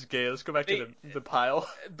 no, this is gay. Let's go back to they, the pile.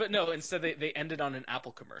 but no, instead they ended on an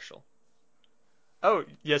Apple commercial. Oh,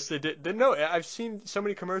 yes, they did. No, I've seen so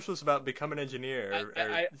many commercials about become an I, engineer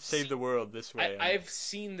or I save see. the world this way. I've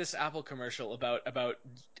seen this Apple commercial about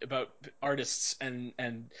artists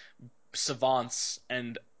and savants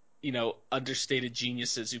and understated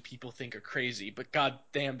geniuses who people think are crazy, but god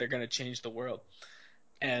damn, they're gonna change the world.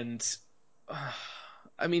 And uh,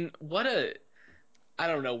 I mean, what a I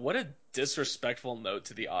don't know, what a disrespectful note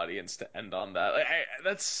to the audience to end on that.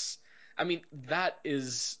 I mean, that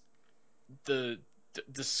is the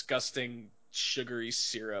disgusting sugary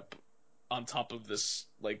syrup on top of this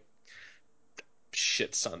like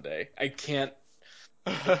shit Sunday. I can't.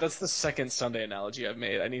 That's the second Sunday analogy I've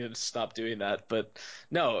made. I need to stop doing that. But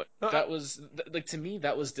no, No, that was like to me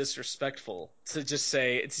that was disrespectful to just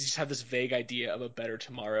say to just have this vague idea of a better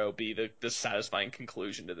tomorrow be the satisfying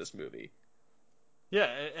conclusion to this movie. yeah,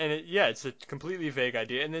 and yeah, it's a completely vague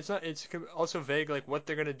idea, and it's not. It's also vague, like what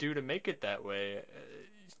they're gonna do to make it that way.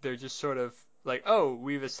 They're just sort of like, oh,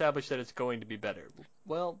 we've established that it's going to be better.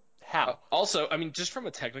 Well, how? Also, I mean, just from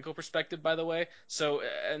a technical perspective, by the way, so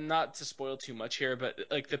and not to spoil too much here, but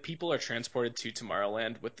like the people are transported to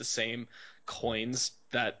Tomorrowland with the same coins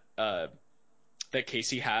that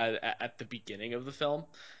Casey had at the beginning of the film,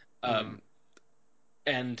 Hmm. um,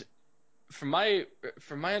 and from my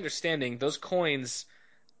from my understanding, those coins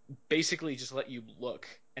basically just let you look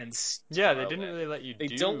and see Yeah, they didn't Tomorrowland. really let you They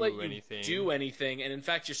don't let do you anything. do anything, and in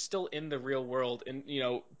fact, you're still in the real world. And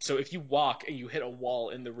so if you walk and you hit a wall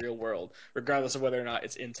in the real world, regardless of whether or not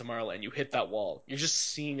it's in Tomorrowland, you hit that wall. You're just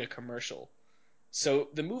seeing a commercial. So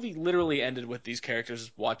the movie literally ended with these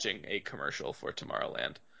characters watching a commercial for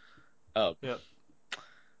Tomorrowland. Uh, Yeah.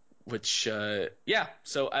 which yeah,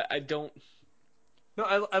 so I don't. No,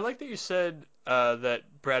 I like that you said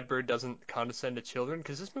that Brad Bird doesn't condescend to children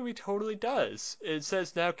because this movie totally does. It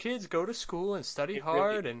says now kids go to school and study It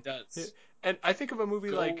really hard does. and I think of a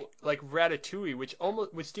movie Go. like Ratatouille,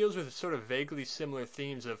 which deals with sort of vaguely similar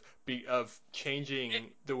themes of it,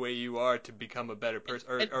 changing the way you are to become a better person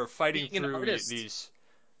and or fighting being an through artist. these.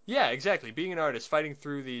 Yeah, exactly. Being an artist, fighting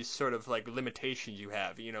through these sort of like limitations you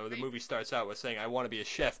have. The Right. movie starts out with saying, "I want to be a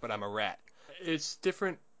chef, but I'm a rat." It's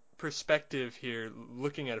different perspective here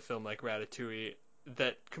looking at a film like Ratatouille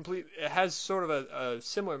that it has sort of a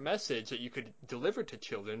similar message that you could deliver to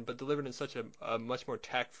children, but delivered in such a much more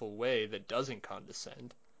tactful way that doesn't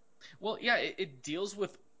condescend. Well, yeah, it deals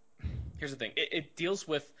with. Here's the thing. It deals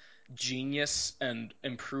with genius and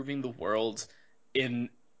improving the world in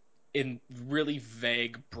in really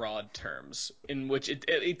vague, broad terms, in which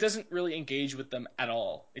it doesn't really engage with them at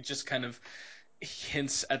all. It just kind of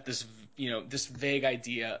hints at this vague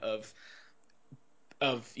idea of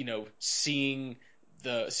seeing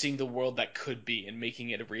the world that could be and making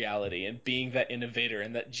it a reality and being that innovator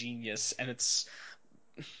and that genius. And it's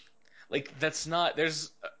like that's not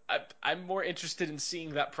there's I'm more interested in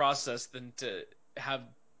seeing that process than to have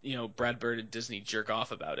Brad Bird and Disney jerk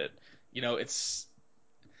off about it. It's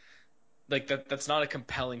like that's not a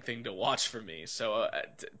compelling thing to watch for me. So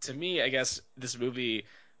to me, I guess this movie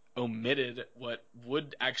omitted what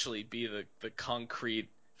would actually be the concrete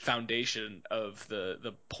foundation of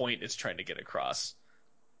the point it's trying to get across.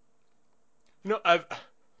 I've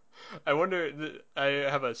I wonder. I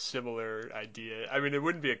have a similar idea. I mean, it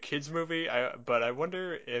wouldn't be a kids movie, but I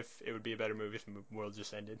wonder if it would be a better movie if the world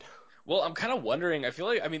just ended. Well, I'm kind of wondering. I feel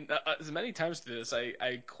like, I mean, as many times through this,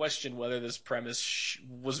 I question whether this premise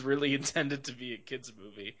was really intended to be a kids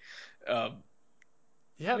movie. Um,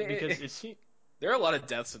 I Yeah, mean, because it seems. there are a lot of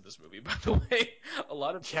deaths in this movie, by the way. A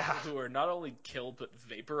lot of Yeah, people who are not only killed but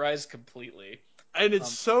vaporized completely. and it's Um,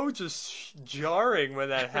 so just jarring when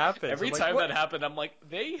that happens. I'm every like, time what? that happened, I'm like,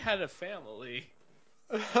 they had a family.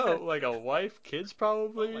 Like a wife, kids,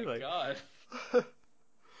 Oh probably. my Like, god.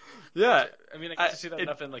 Which yeah, I mean, I guess I you see that it.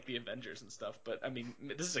 enough in like the Avengers and stuff. But I mean,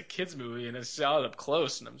 this is a kids movie and it's out up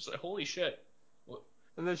close, and I'm just like, holy shit. What?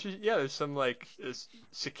 And then yeah, there's some like this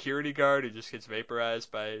security guard who just gets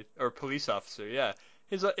vaporized by or police officer. Yeah,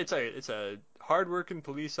 it's a hardworking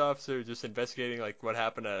police officer just investigating like what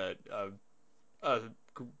happened at a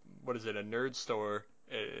what is it, a nerd store,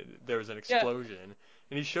 there was an Yeah. explosion,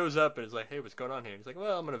 and he shows up and is like, "Hey, what's going on here?" And he's like,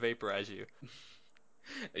 "Well, I'm gonna vaporize you."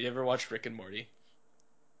 You ever watched Rick and Morty?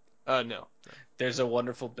 No, no. There's a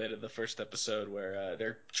wonderful bit of the first episode where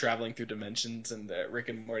they're traveling through dimensions, and Rick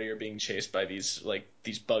and Morty are being chased by these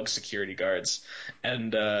bug security guards,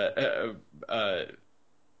 and Rick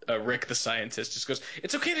the scientist just goes,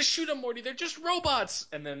 "It's okay to shoot them, Morty. They're just robots."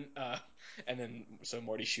 And then so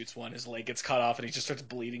Morty shoots one, his leg gets cut off, and he just starts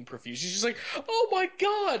bleeding profusely. He's just like, "Oh my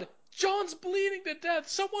God, John's bleeding to death.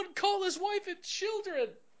 Someone call his wife and children."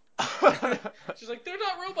 She's like, "They're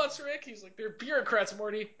not robots, Rick." He's like, "They're bureaucrats,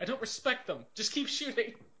 Morty. I don't respect them. Just keep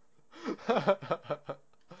shooting."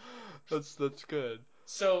 That's good.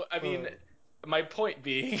 So, I mean, Uh, my point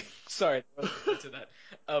being, sorry, I wasn't into that.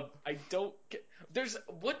 I don't. There's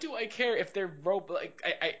what do I care if they're Like,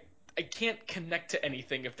 I can't connect to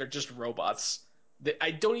anything if they're just robots.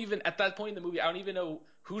 I don't even at that point in the movie. I don't even know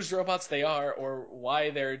whose robots they are or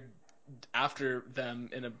why they're after them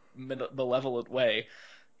in a malevolent way.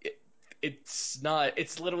 It, it's not.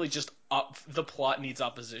 It's literally just the plot needs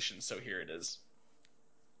opposition. So here it is.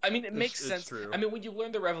 I mean, it makes it's sense. I true. mean, when you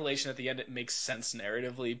learn the revelation at the end, it makes sense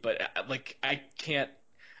narratively. But like, I can't.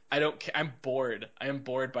 I don't. I'm bored. I am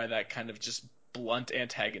bored by that kind of just blunt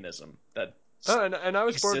antagonism that And I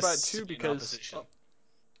was bored by it exists too in because opposition.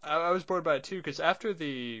 I was bored by it too because after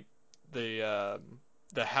the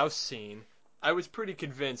house scene, I was pretty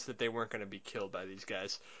convinced that they weren't going to be killed by these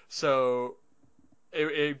guys. So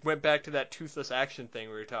it went back to that toothless action thing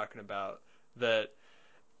we were talking about. That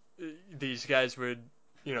these guys would,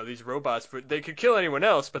 these robots would, they could kill anyone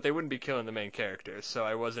else, but they wouldn't be killing the main characters. So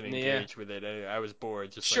I wasn't Yeah, engaged with it. I was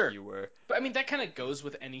bored, just like sure. you were. But I mean, that kind of goes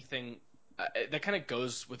with anything. That kind of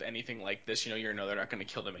goes with anything like this. You know they're not going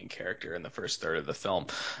to kill the main character in the first third of the film.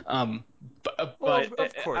 Um, Well, but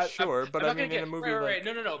of course, sure, but I'm I not going mean, to in get a movie right. like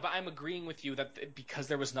No, no, no. But I'm agreeing with you that because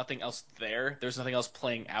there was nothing else there's nothing else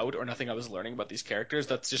playing out, or nothing I was learning about these characters.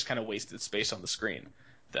 That's just kind of wasted space on the screen.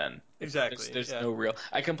 Then exactly, there's yeah. no real.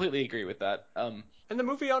 I completely agree with that. And the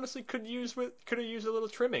movie honestly could have used a little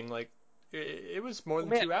trimming. Like it was more Oh than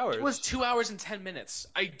man, two it was hours. 2 hours and 10 minutes.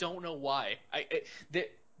 I don't know why.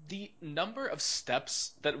 The number of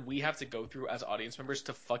steps that we have to go through as audience members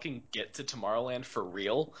to fucking get to Tomorrowland for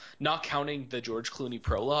real, not counting the George Clooney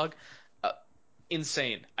prologue, uh,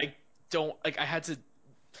 insane. I don't like. I had to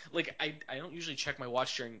like. I don't usually check my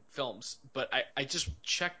watch during films, but I just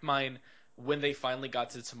checked mine when they finally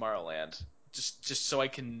got to Tomorrowland, just so I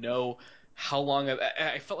can know how long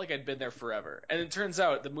I felt like I'd been there forever. And it turns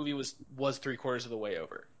out the movie was 3/4 of the way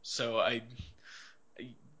over. So I,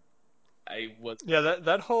 I was Yeah,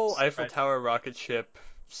 that whole Eiffel surprised. Tower rocket ship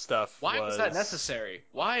stuff Why was that was necessary?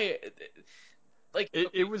 Why? Like, it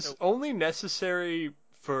okay, was so only necessary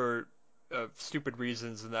for stupid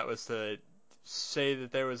reasons, and that was to say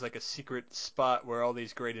that there was like a secret spot where all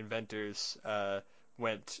these great inventors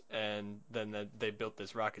went, and then they built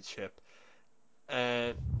this rocket ship,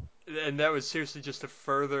 and that was seriously just to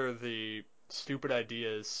further the stupid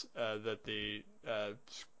ideas that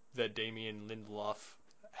Damien Lindelof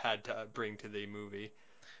had to bring to the movie.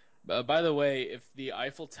 by the way, if the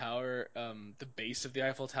Eiffel Tower, the base of the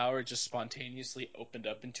Eiffel Tower just spontaneously opened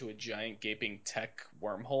up into a giant gaping tech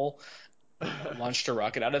wormhole and launched a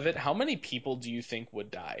rocket out of it, how many people do you think would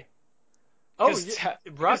die? Oh Because yeah,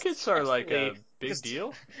 because rockets are like a tactfully, big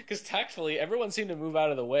deal. because tactfully, everyone seemed to move out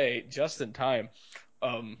of the way just in time.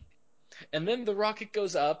 Um, and then the rocket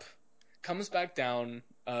goes up, comes back down,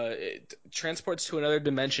 it transports to another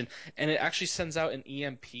dimension, and it actually sends out an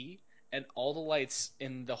EMP, and all the lights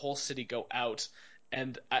in the whole city go out.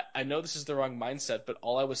 And I know this is the wrong mindset, but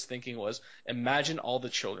all I was thinking was, imagine all the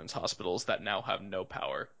children's hospitals that now have no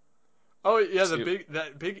power. Oh yeah, the To big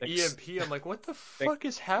that big thanks, EMP. I'm like, what the thanks, fuck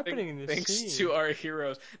is happening in this thanks scene? to our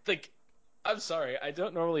heroes. Like, I'm sorry, I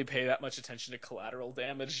don't normally pay that much attention to collateral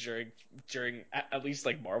damage during at least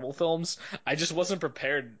like Marvel films. I just wasn't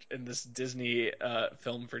prepared in this Disney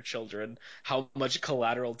film for children how much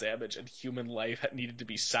collateral damage and human life had needed to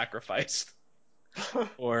be sacrificed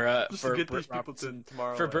Just to for get Britt these people to Robertson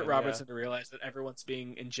Tomorrowland. Yeah. To realize that everyone's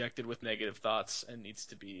being injected with negative thoughts and needs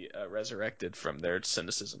to be resurrected from their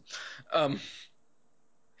cynicism. Um,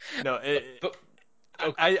 No, but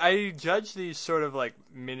okay, I judge these sort of like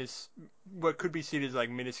what could be seen as like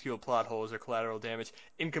minuscule plot holes or collateral damage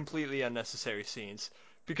in completely unnecessary scenes.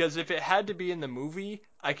 Because if it had to be in the movie,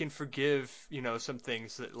 I can forgive, some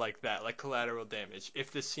things like that, like collateral damage.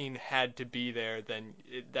 If the scene had to be there, then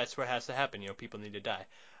that's what has to happen. People need to die.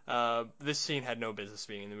 This scene had no business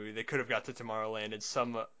being in the movie. They could have got to Tomorrowland in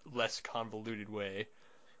some less convoluted way.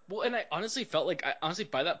 Well, and I honestly felt like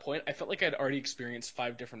by that point I felt like I'd already experienced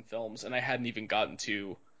five different films and I hadn't even gotten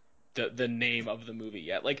to the name of the movie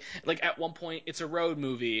yet. Like at one point it's a road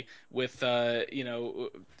movie with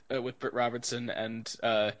with Britt Robertson and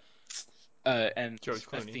George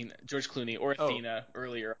Clooney. Athena, George Clooney, or Oh, Athena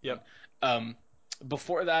earlier on. yep. Um,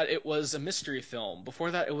 before that, it was a mystery film.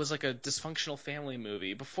 Before that, it was like a dysfunctional family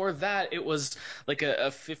movie. Before that, it was like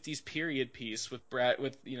a 50s period piece with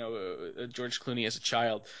George Clooney as a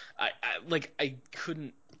child. I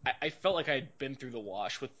couldn't. I felt like I'd been through the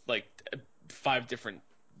wash with like five different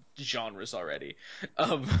genres already.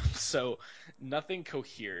 So nothing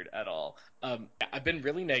cohered at all. I've been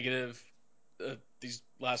really negative these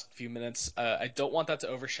last few minutes. I don't want that to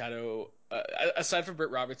overshadow, aside from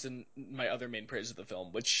Britt Robertson, my other main praise of the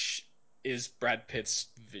film, which is Brad Pitt's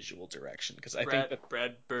visual direction. Because I think that,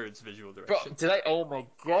 Brad Bird's visual bro, direction. did I? Oh my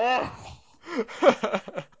god!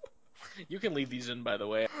 You can leave these in, by the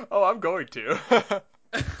way. Oh, I'm going to.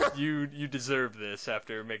 You deserve this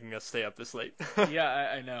after making us stay up this late. Yeah,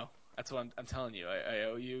 I know. That's what I'm telling you. I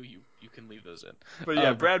owe you. You can leave those in. But yeah,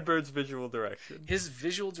 Um, Brad Bird's visual direction. his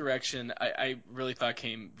visual direction, I really thought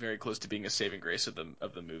came very close to being a saving grace of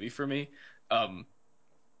the movie for me. Um,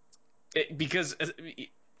 because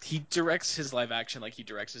he directs his live action like he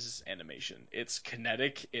directs his animation. It's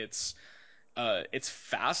kinetic. It's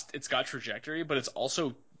fast. It's got trajectory, but it's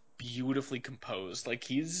also beautifully composed. Like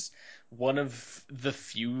he's one of the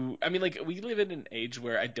few. I mean, like we live in an age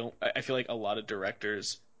where I feel like a lot of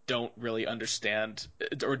directors don't really understand,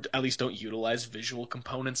 or at least don't utilize visual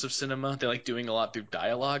components of cinema. They like doing a lot through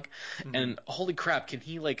dialogue. Hmm. And holy crap, can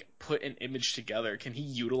he like put an image together? Can he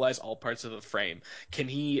utilize all parts of the frame?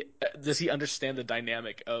 Does he understand the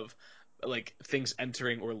dynamic of like things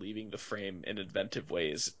entering or leaving the frame in inventive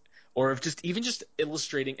ways? Or of just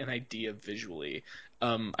illustrating an idea visually.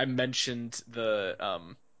 I mentioned the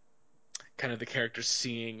kind of the characters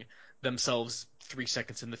seeing themselves 3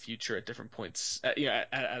 seconds in the future at different points, at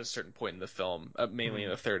a certain point in the film, mainly in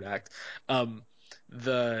Hmm. the third act.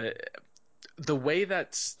 The the way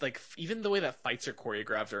that's like even the way that fights are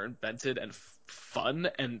choreographed are invented and fun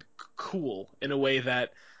and cool in a way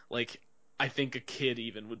that like I think a kid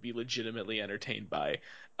even would be legitimately entertained by.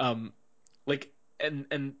 Um, like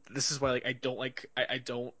and this is why I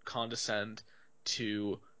don't condescend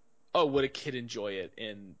to would a kid enjoy it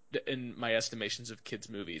in my estimations of kids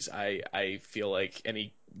movies. I feel like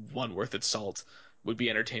any one worth its salt would be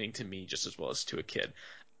entertaining to me just as well as to a kid.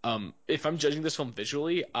 If I'm judging this film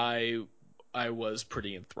visually, I was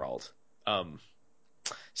pretty enthralled. Um,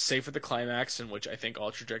 Save for the climax, in which I think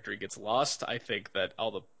all trajectory gets lost. I think that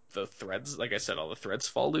all the threads, like I said, all the threads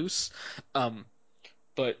fall loose. Um,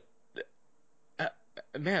 but uh,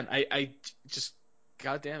 man, I just,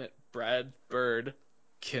 God damn it,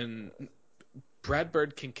 can Brad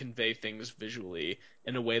Bird can convey things visually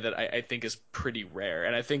in a way that I think is pretty rare,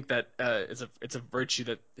 and I think that it's a virtue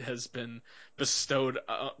that has been bestowed,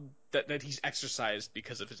 that he's exercised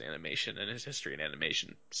because of his animation and his history in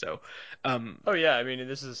animation. So, um, Oh yeah, I mean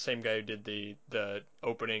this is the same guy who did the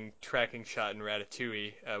opening tracking shot in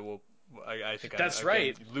Ratatouille. I think I'm that's again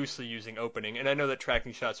right. loosely using opening, and I know that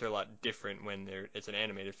tracking shots are a lot different when it's an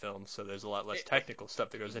animated film, so there's a lot less technical stuff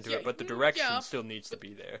that goes into Yeah, it, but the direction yeah, still needs to but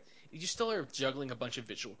be there. you still are juggling a bunch of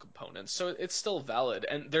visual components, so it's still valid.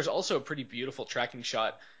 And there's also a pretty beautiful tracking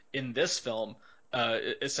shot in this film,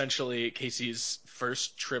 essentially Casey's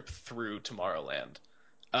first trip through Tomorrowland,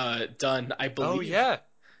 done, Oh yeah,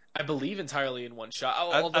 I believe entirely in one shot.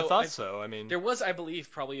 I Although thought so. I mean, there was, I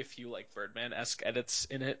believe, probably a few like Birdman-esque edits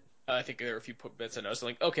in it. I think there were a few bits I noticed.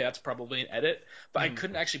 Like, okay, that's probably an edit, but I mhm.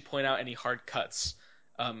 couldn't actually point out any hard cuts.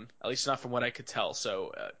 At least not from what I could tell.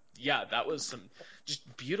 So, yeah, that was some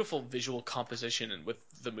just beautiful visual composition and with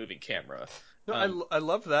the moving camera. No, Um, I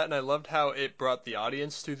loved that, and I loved how it brought the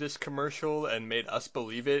audience to this commercial and made us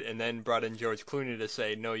believe it, and then brought in George Clooney to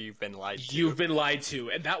say, "No, you've been lied you've to." been lied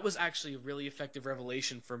to, and that was actually a really effective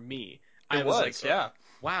revelation for me. It I was like, was, oh, yeah.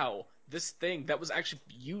 wow, this thing that was actually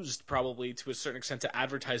used probably to a certain extent to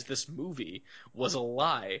advertise this movie was a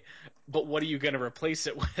lie. But what are you going to replace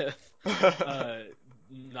it with? Uh,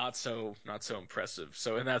 not so impressive.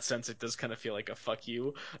 So in that sense, it does kind of feel like a fuck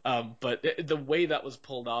you. But the way that was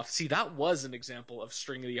pulled off, see, that was an example of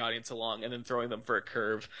stringing the audience along and then throwing them for a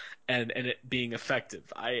curve, and it being effective.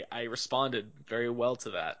 I responded very well to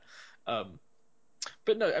that. Um,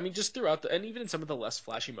 but no, I mean, just throughout and even in some of the less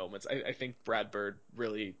flashy moments, I think Brad Bird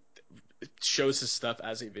really shows his stuff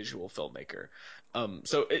as a visual filmmaker.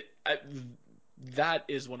 So that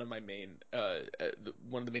is one of my main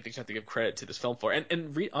one of the main things I have to give credit to this film for.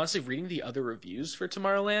 Honestly, reading the other reviews for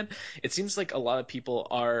Tomorrowland, it seems like a lot of people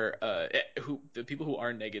are the people who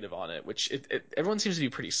are negative on it, which everyone seems to be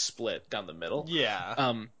pretty split down the middle.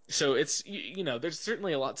 Yeah. So it's there's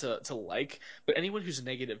certainly a lot to like, but anyone who's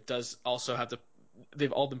negative does also have to.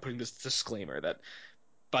 They've all been putting this disclaimer that,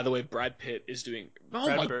 by the way, Brad Pitt is doing. Oh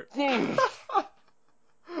Brad my Pitt. god!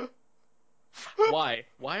 Why?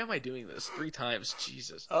 Why am I doing this 3 times?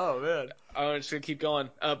 Jesus. Oh man. I'm just gonna keep going.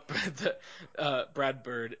 Brad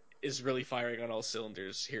Bird is really firing on all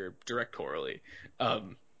cylinders here directorially.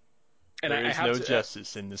 Um, and There I is have no to.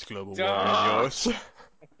 justice in this global war of Ah! yours.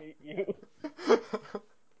 I hate you.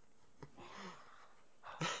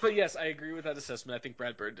 But yes, I agree with that assessment. I think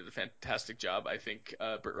Brad Bird did a fantastic job. I think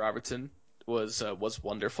Britt Robertson was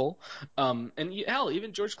wonderful. Hell,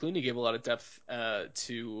 even George Clooney gave a lot of depth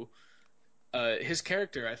to his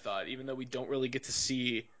character. I thought, even though we don't really get to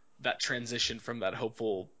see that transition from that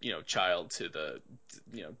hopeful, child to the,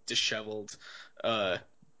 disheveled, uh,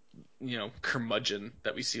 curmudgeon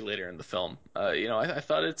that we see later in the film. I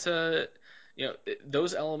thought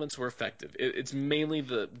those elements were effective. It's mainly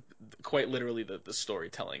quite literally the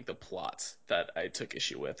storytelling, the plot that I took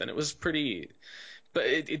issue with, and it was pretty, but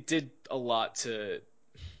it did a lot to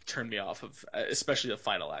turn me off of, especially the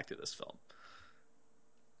final act of this film.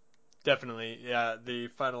 Definitely, yeah. The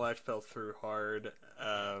final act fell through hard,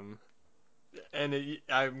 and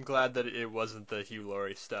I'm glad that it wasn't the Hugh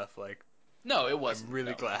Laurie stuff. Like, No, it I'm wasn't.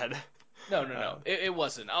 really No, glad. no. It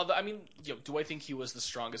wasn't. Although, I mean, do I think he was the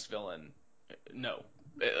strongest villain? No.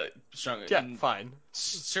 Strong. Yeah, fine.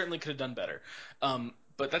 Certainly could have done better.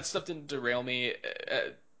 But that stuff didn't derail me.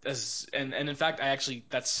 And in fact, I actually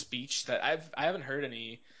that speech that I haven't heard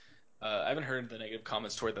any. I haven't heard the negative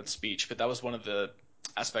comments toward that speech, but that was one of the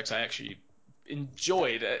aspects I actually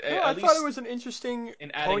enjoyed, No, I at thought it least was an interesting,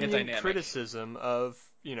 in adding a poignant dynamic. criticism of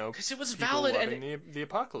Because it was people valid, and loving the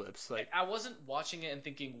apocalypse. Like, I wasn't watching it and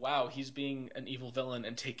thinking, "Wow, he's being an evil villain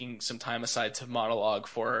and taking some time aside to monologue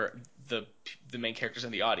for the main characters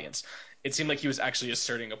in the audience." It seemed like he was actually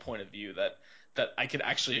asserting a point of view that I could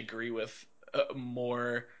actually agree with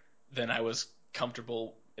more than I was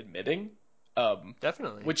comfortable admitting.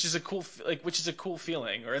 definitely. Which is which is a cool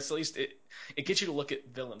feeling, or at least it gets you to look at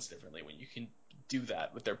villains differently when you can do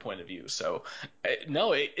that with their point of view. So,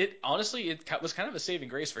 no, it honestly was kind of a saving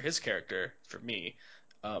grace for his character for me.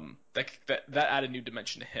 That added new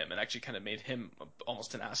dimension to him and actually kind of made him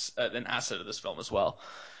almost an asset of this film as well.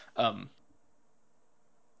 Um,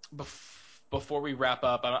 Before we wrap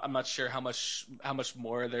up, I'm not sure how much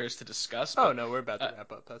more there is to discuss, Oh but no, we're about to uh,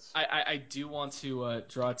 wrap up. That's I do want to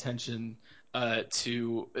draw attention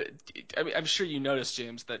to. I mean, I'm sure you noticed,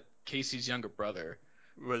 James, that Casey's younger brother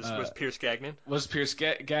was uh, Pierce Gagnon was Pierce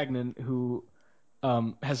Gagnon, who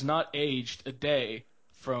has not aged a day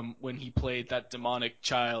from when he played that demonic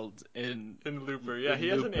child in Looper. Yeah, in he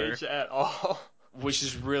hasn't Looper, aged at all. which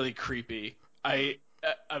is really creepy.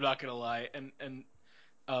 I'm not gonna lie, and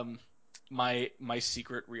um, my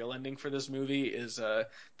secret real ending for this movie is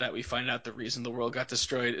that we find out the reason the world got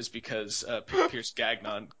destroyed is because Pierce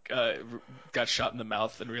Gagnon got shot in the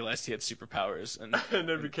mouth and realized he had superpowers And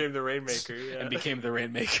then became the Rainmaker. and Yeah. became the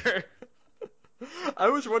Rainmaker. I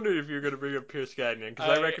was wondering if you were going to bring up Pierce Gagnon because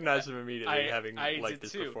I I recognized him immediately, having I liked did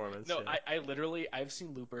his too. performance. No, Yeah. I literally I've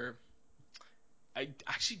seen Looper. I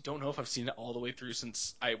actually don't know if I've seen it all the way through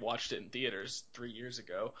since I watched it in theaters 3 years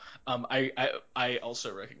ago. I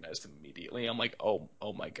also recognized him immediately. I'm like, oh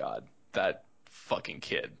my god, that fucking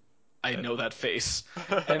kid. I know that face.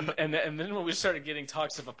 And then when we started getting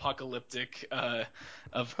talks of apocalyptic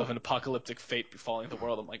of an apocalyptic fate befalling the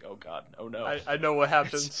world, I'm like, oh god, oh no, I know what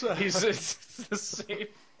happens. it's the same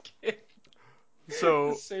kid. The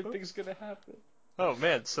So, same thing's gonna happen. oh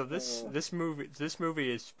man, so this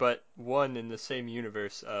movie is but one in the same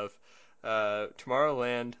universe of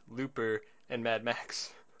Tomorrowland, Looper, and Mad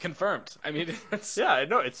Max. Confirmed. I mean, it's Yeah, I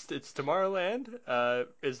know it's Tomorrowland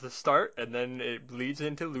is the start, and then it leads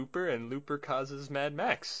into Looper, and Looper causes Mad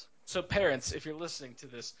Max. so parents, if you're listening to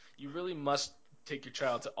this, you really must take your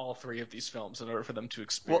child to all three of these films in order for them to Well,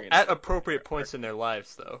 experience at the appropriate arc. points in their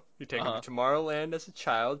lives, though. You take them Uh-huh. to Tomorrowland as a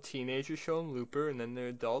child, teenagers show them Looper, and then they're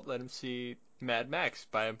adult, let them see Mad Max,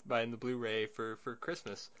 buying the Blu-ray for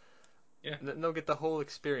Christmas. Yeah. And then they'll get the whole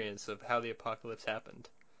experience of how the apocalypse happened.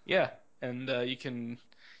 Yeah. And you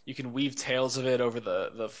can weave tales of it over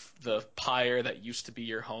the pyre that used to be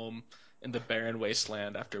your home in the barren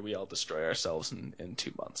wasteland after we all destroy ourselves in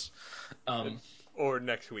 2 months. And, Um, or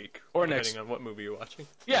next week, or depending next. on what movie you're watching.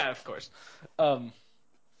 Yeah, of course. Um,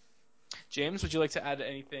 James, would you like to add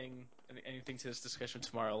anything anything to this discussion,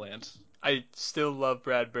 Tomorrowland? I still love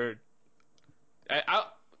Brad Bird. I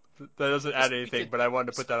That doesn't this add movie anything, did but I wanted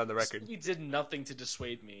to this, put that on the this record. movie did nothing to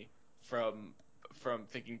dissuade me from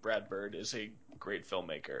thinking Brad Bird is a great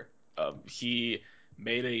filmmaker. He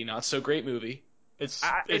made a not so great movie. It's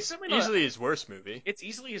It's certainly not. easily his worst movie. It's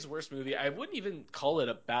easily his worst movie. I wouldn't even call it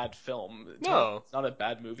a bad film. Tomorrowland No. is not a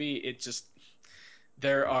bad movie. It just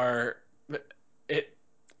there are it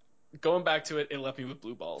going back to it. It left me with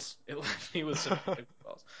blue balls. It left me with some blue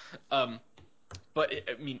balls. Um, but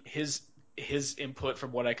I mean, his input,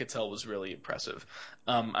 from what I could tell, was really impressive.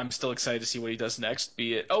 I'm still excited to see what he does next.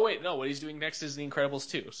 Be it, oh wait, no, what he's doing next is The Incredibles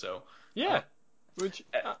 2. So, Yeah, which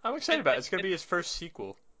I'm excited and, about. and, It's gonna and be his first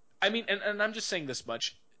sequel. I mean, and I'm just saying this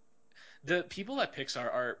much: the people at Pixar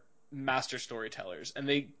are master storytellers,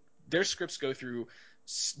 and their scripts go through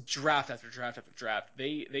draft after draft after draft.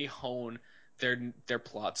 They hone their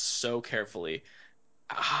plots so carefully.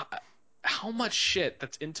 How, how much shit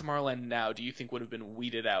that's in Tomorrowland now do you think would have been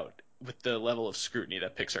weeded out with the level of scrutiny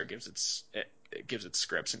that Pixar it gives its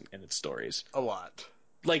scripts and its stories? A lot.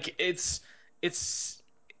 Like it's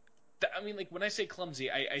I mean, like when I say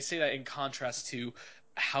clumsy, I say that in contrast to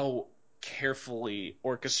how carefully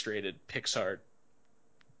orchestrated Pixar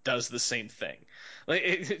does the same thing. Like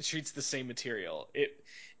it treats the same material.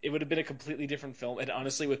 It would have been a completely different film. And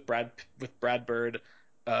honestly, with Brad Bird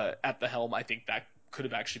at the helm, I think that could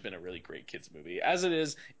have actually been a really great kids movie. As it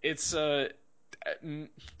is, it's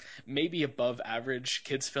maybe above average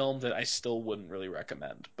kids film that I still wouldn't really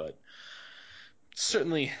recommend, but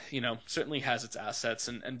certainly, certainly has its assets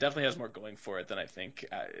and definitely has more going for it than I think.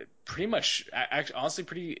 Pretty much, actually, honestly,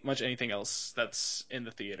 pretty much anything else that's in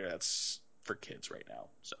the theater that's for kids right now.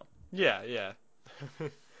 So Yeah, yeah.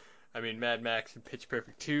 I mean, Mad Max and Pitch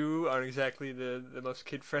Perfect 2 aren't exactly the most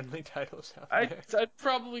kid friendly titles out there. I'd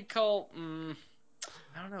probably call.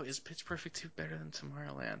 I don't know. Is Pitch Perfect 2 better than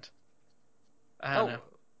Tomorrowland? I don't Oh, know.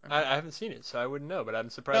 I don't I know. haven't seen it, so I wouldn't know, but I'm No,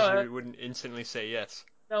 surprised you wouldn't instantly say yes.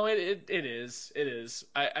 no, it is. It is.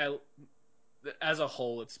 As a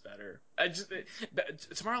whole, it's better.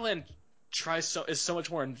 Tomorrowland is so much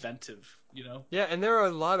more inventive. Yeah, and there are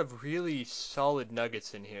a lot of really solid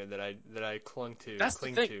nuggets in here that I That's the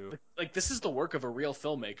cling thing. to. Like this is the work of a real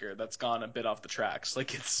filmmaker that's gone a bit off the tracks.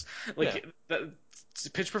 Like it's Yeah. like that,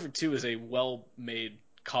 Pitch Perfect 2 is a well-made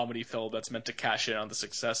comedy film that's meant to cash in on the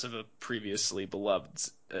success of a previously beloved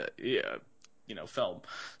yeah, film.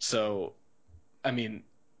 So, I mean,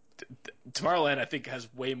 Tomorrowland I think has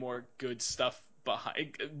way more good stuff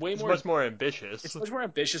behind way It's more much more ambitious. it's much more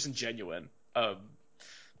ambitious and genuine.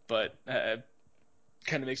 But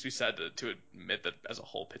kind of makes me sad to admit that as a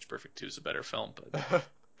whole Pitch Perfect 2 is a better film, but uh,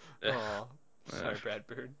 Oh, uh, sorry, Brad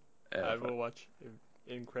Bird. I uh, will watch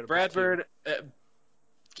Incredibles Brad 2. Bird,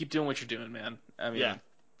 keep doing what you're doing, man. I Yeah. mean,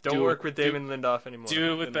 Don't do it, work with do Damon Lindelof anymore.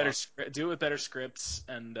 do it with Lindelof. better scripts,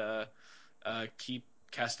 and keep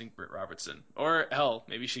casting Britt Robertson. Or hell,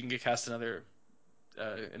 maybe she can get cast in other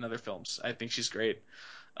films. I think she's great.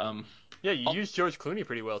 Um, Yeah, you oh, used George Clooney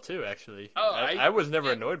pretty well too, actually. oh, I was never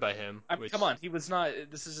yeah, annoyed by him, I mean, come which on, he was not.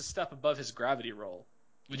 This is a step above his Gravity role.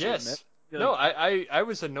 Would you admit? yes. No, Like, I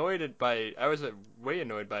was I was way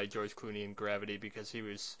annoyed by George Clooney in Gravity because he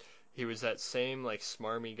was that same like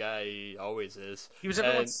smarmy guy he always is. he was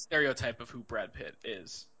everyone's And stereotype of who Brad Pitt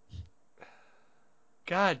is.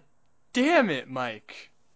 God damn it, Mike.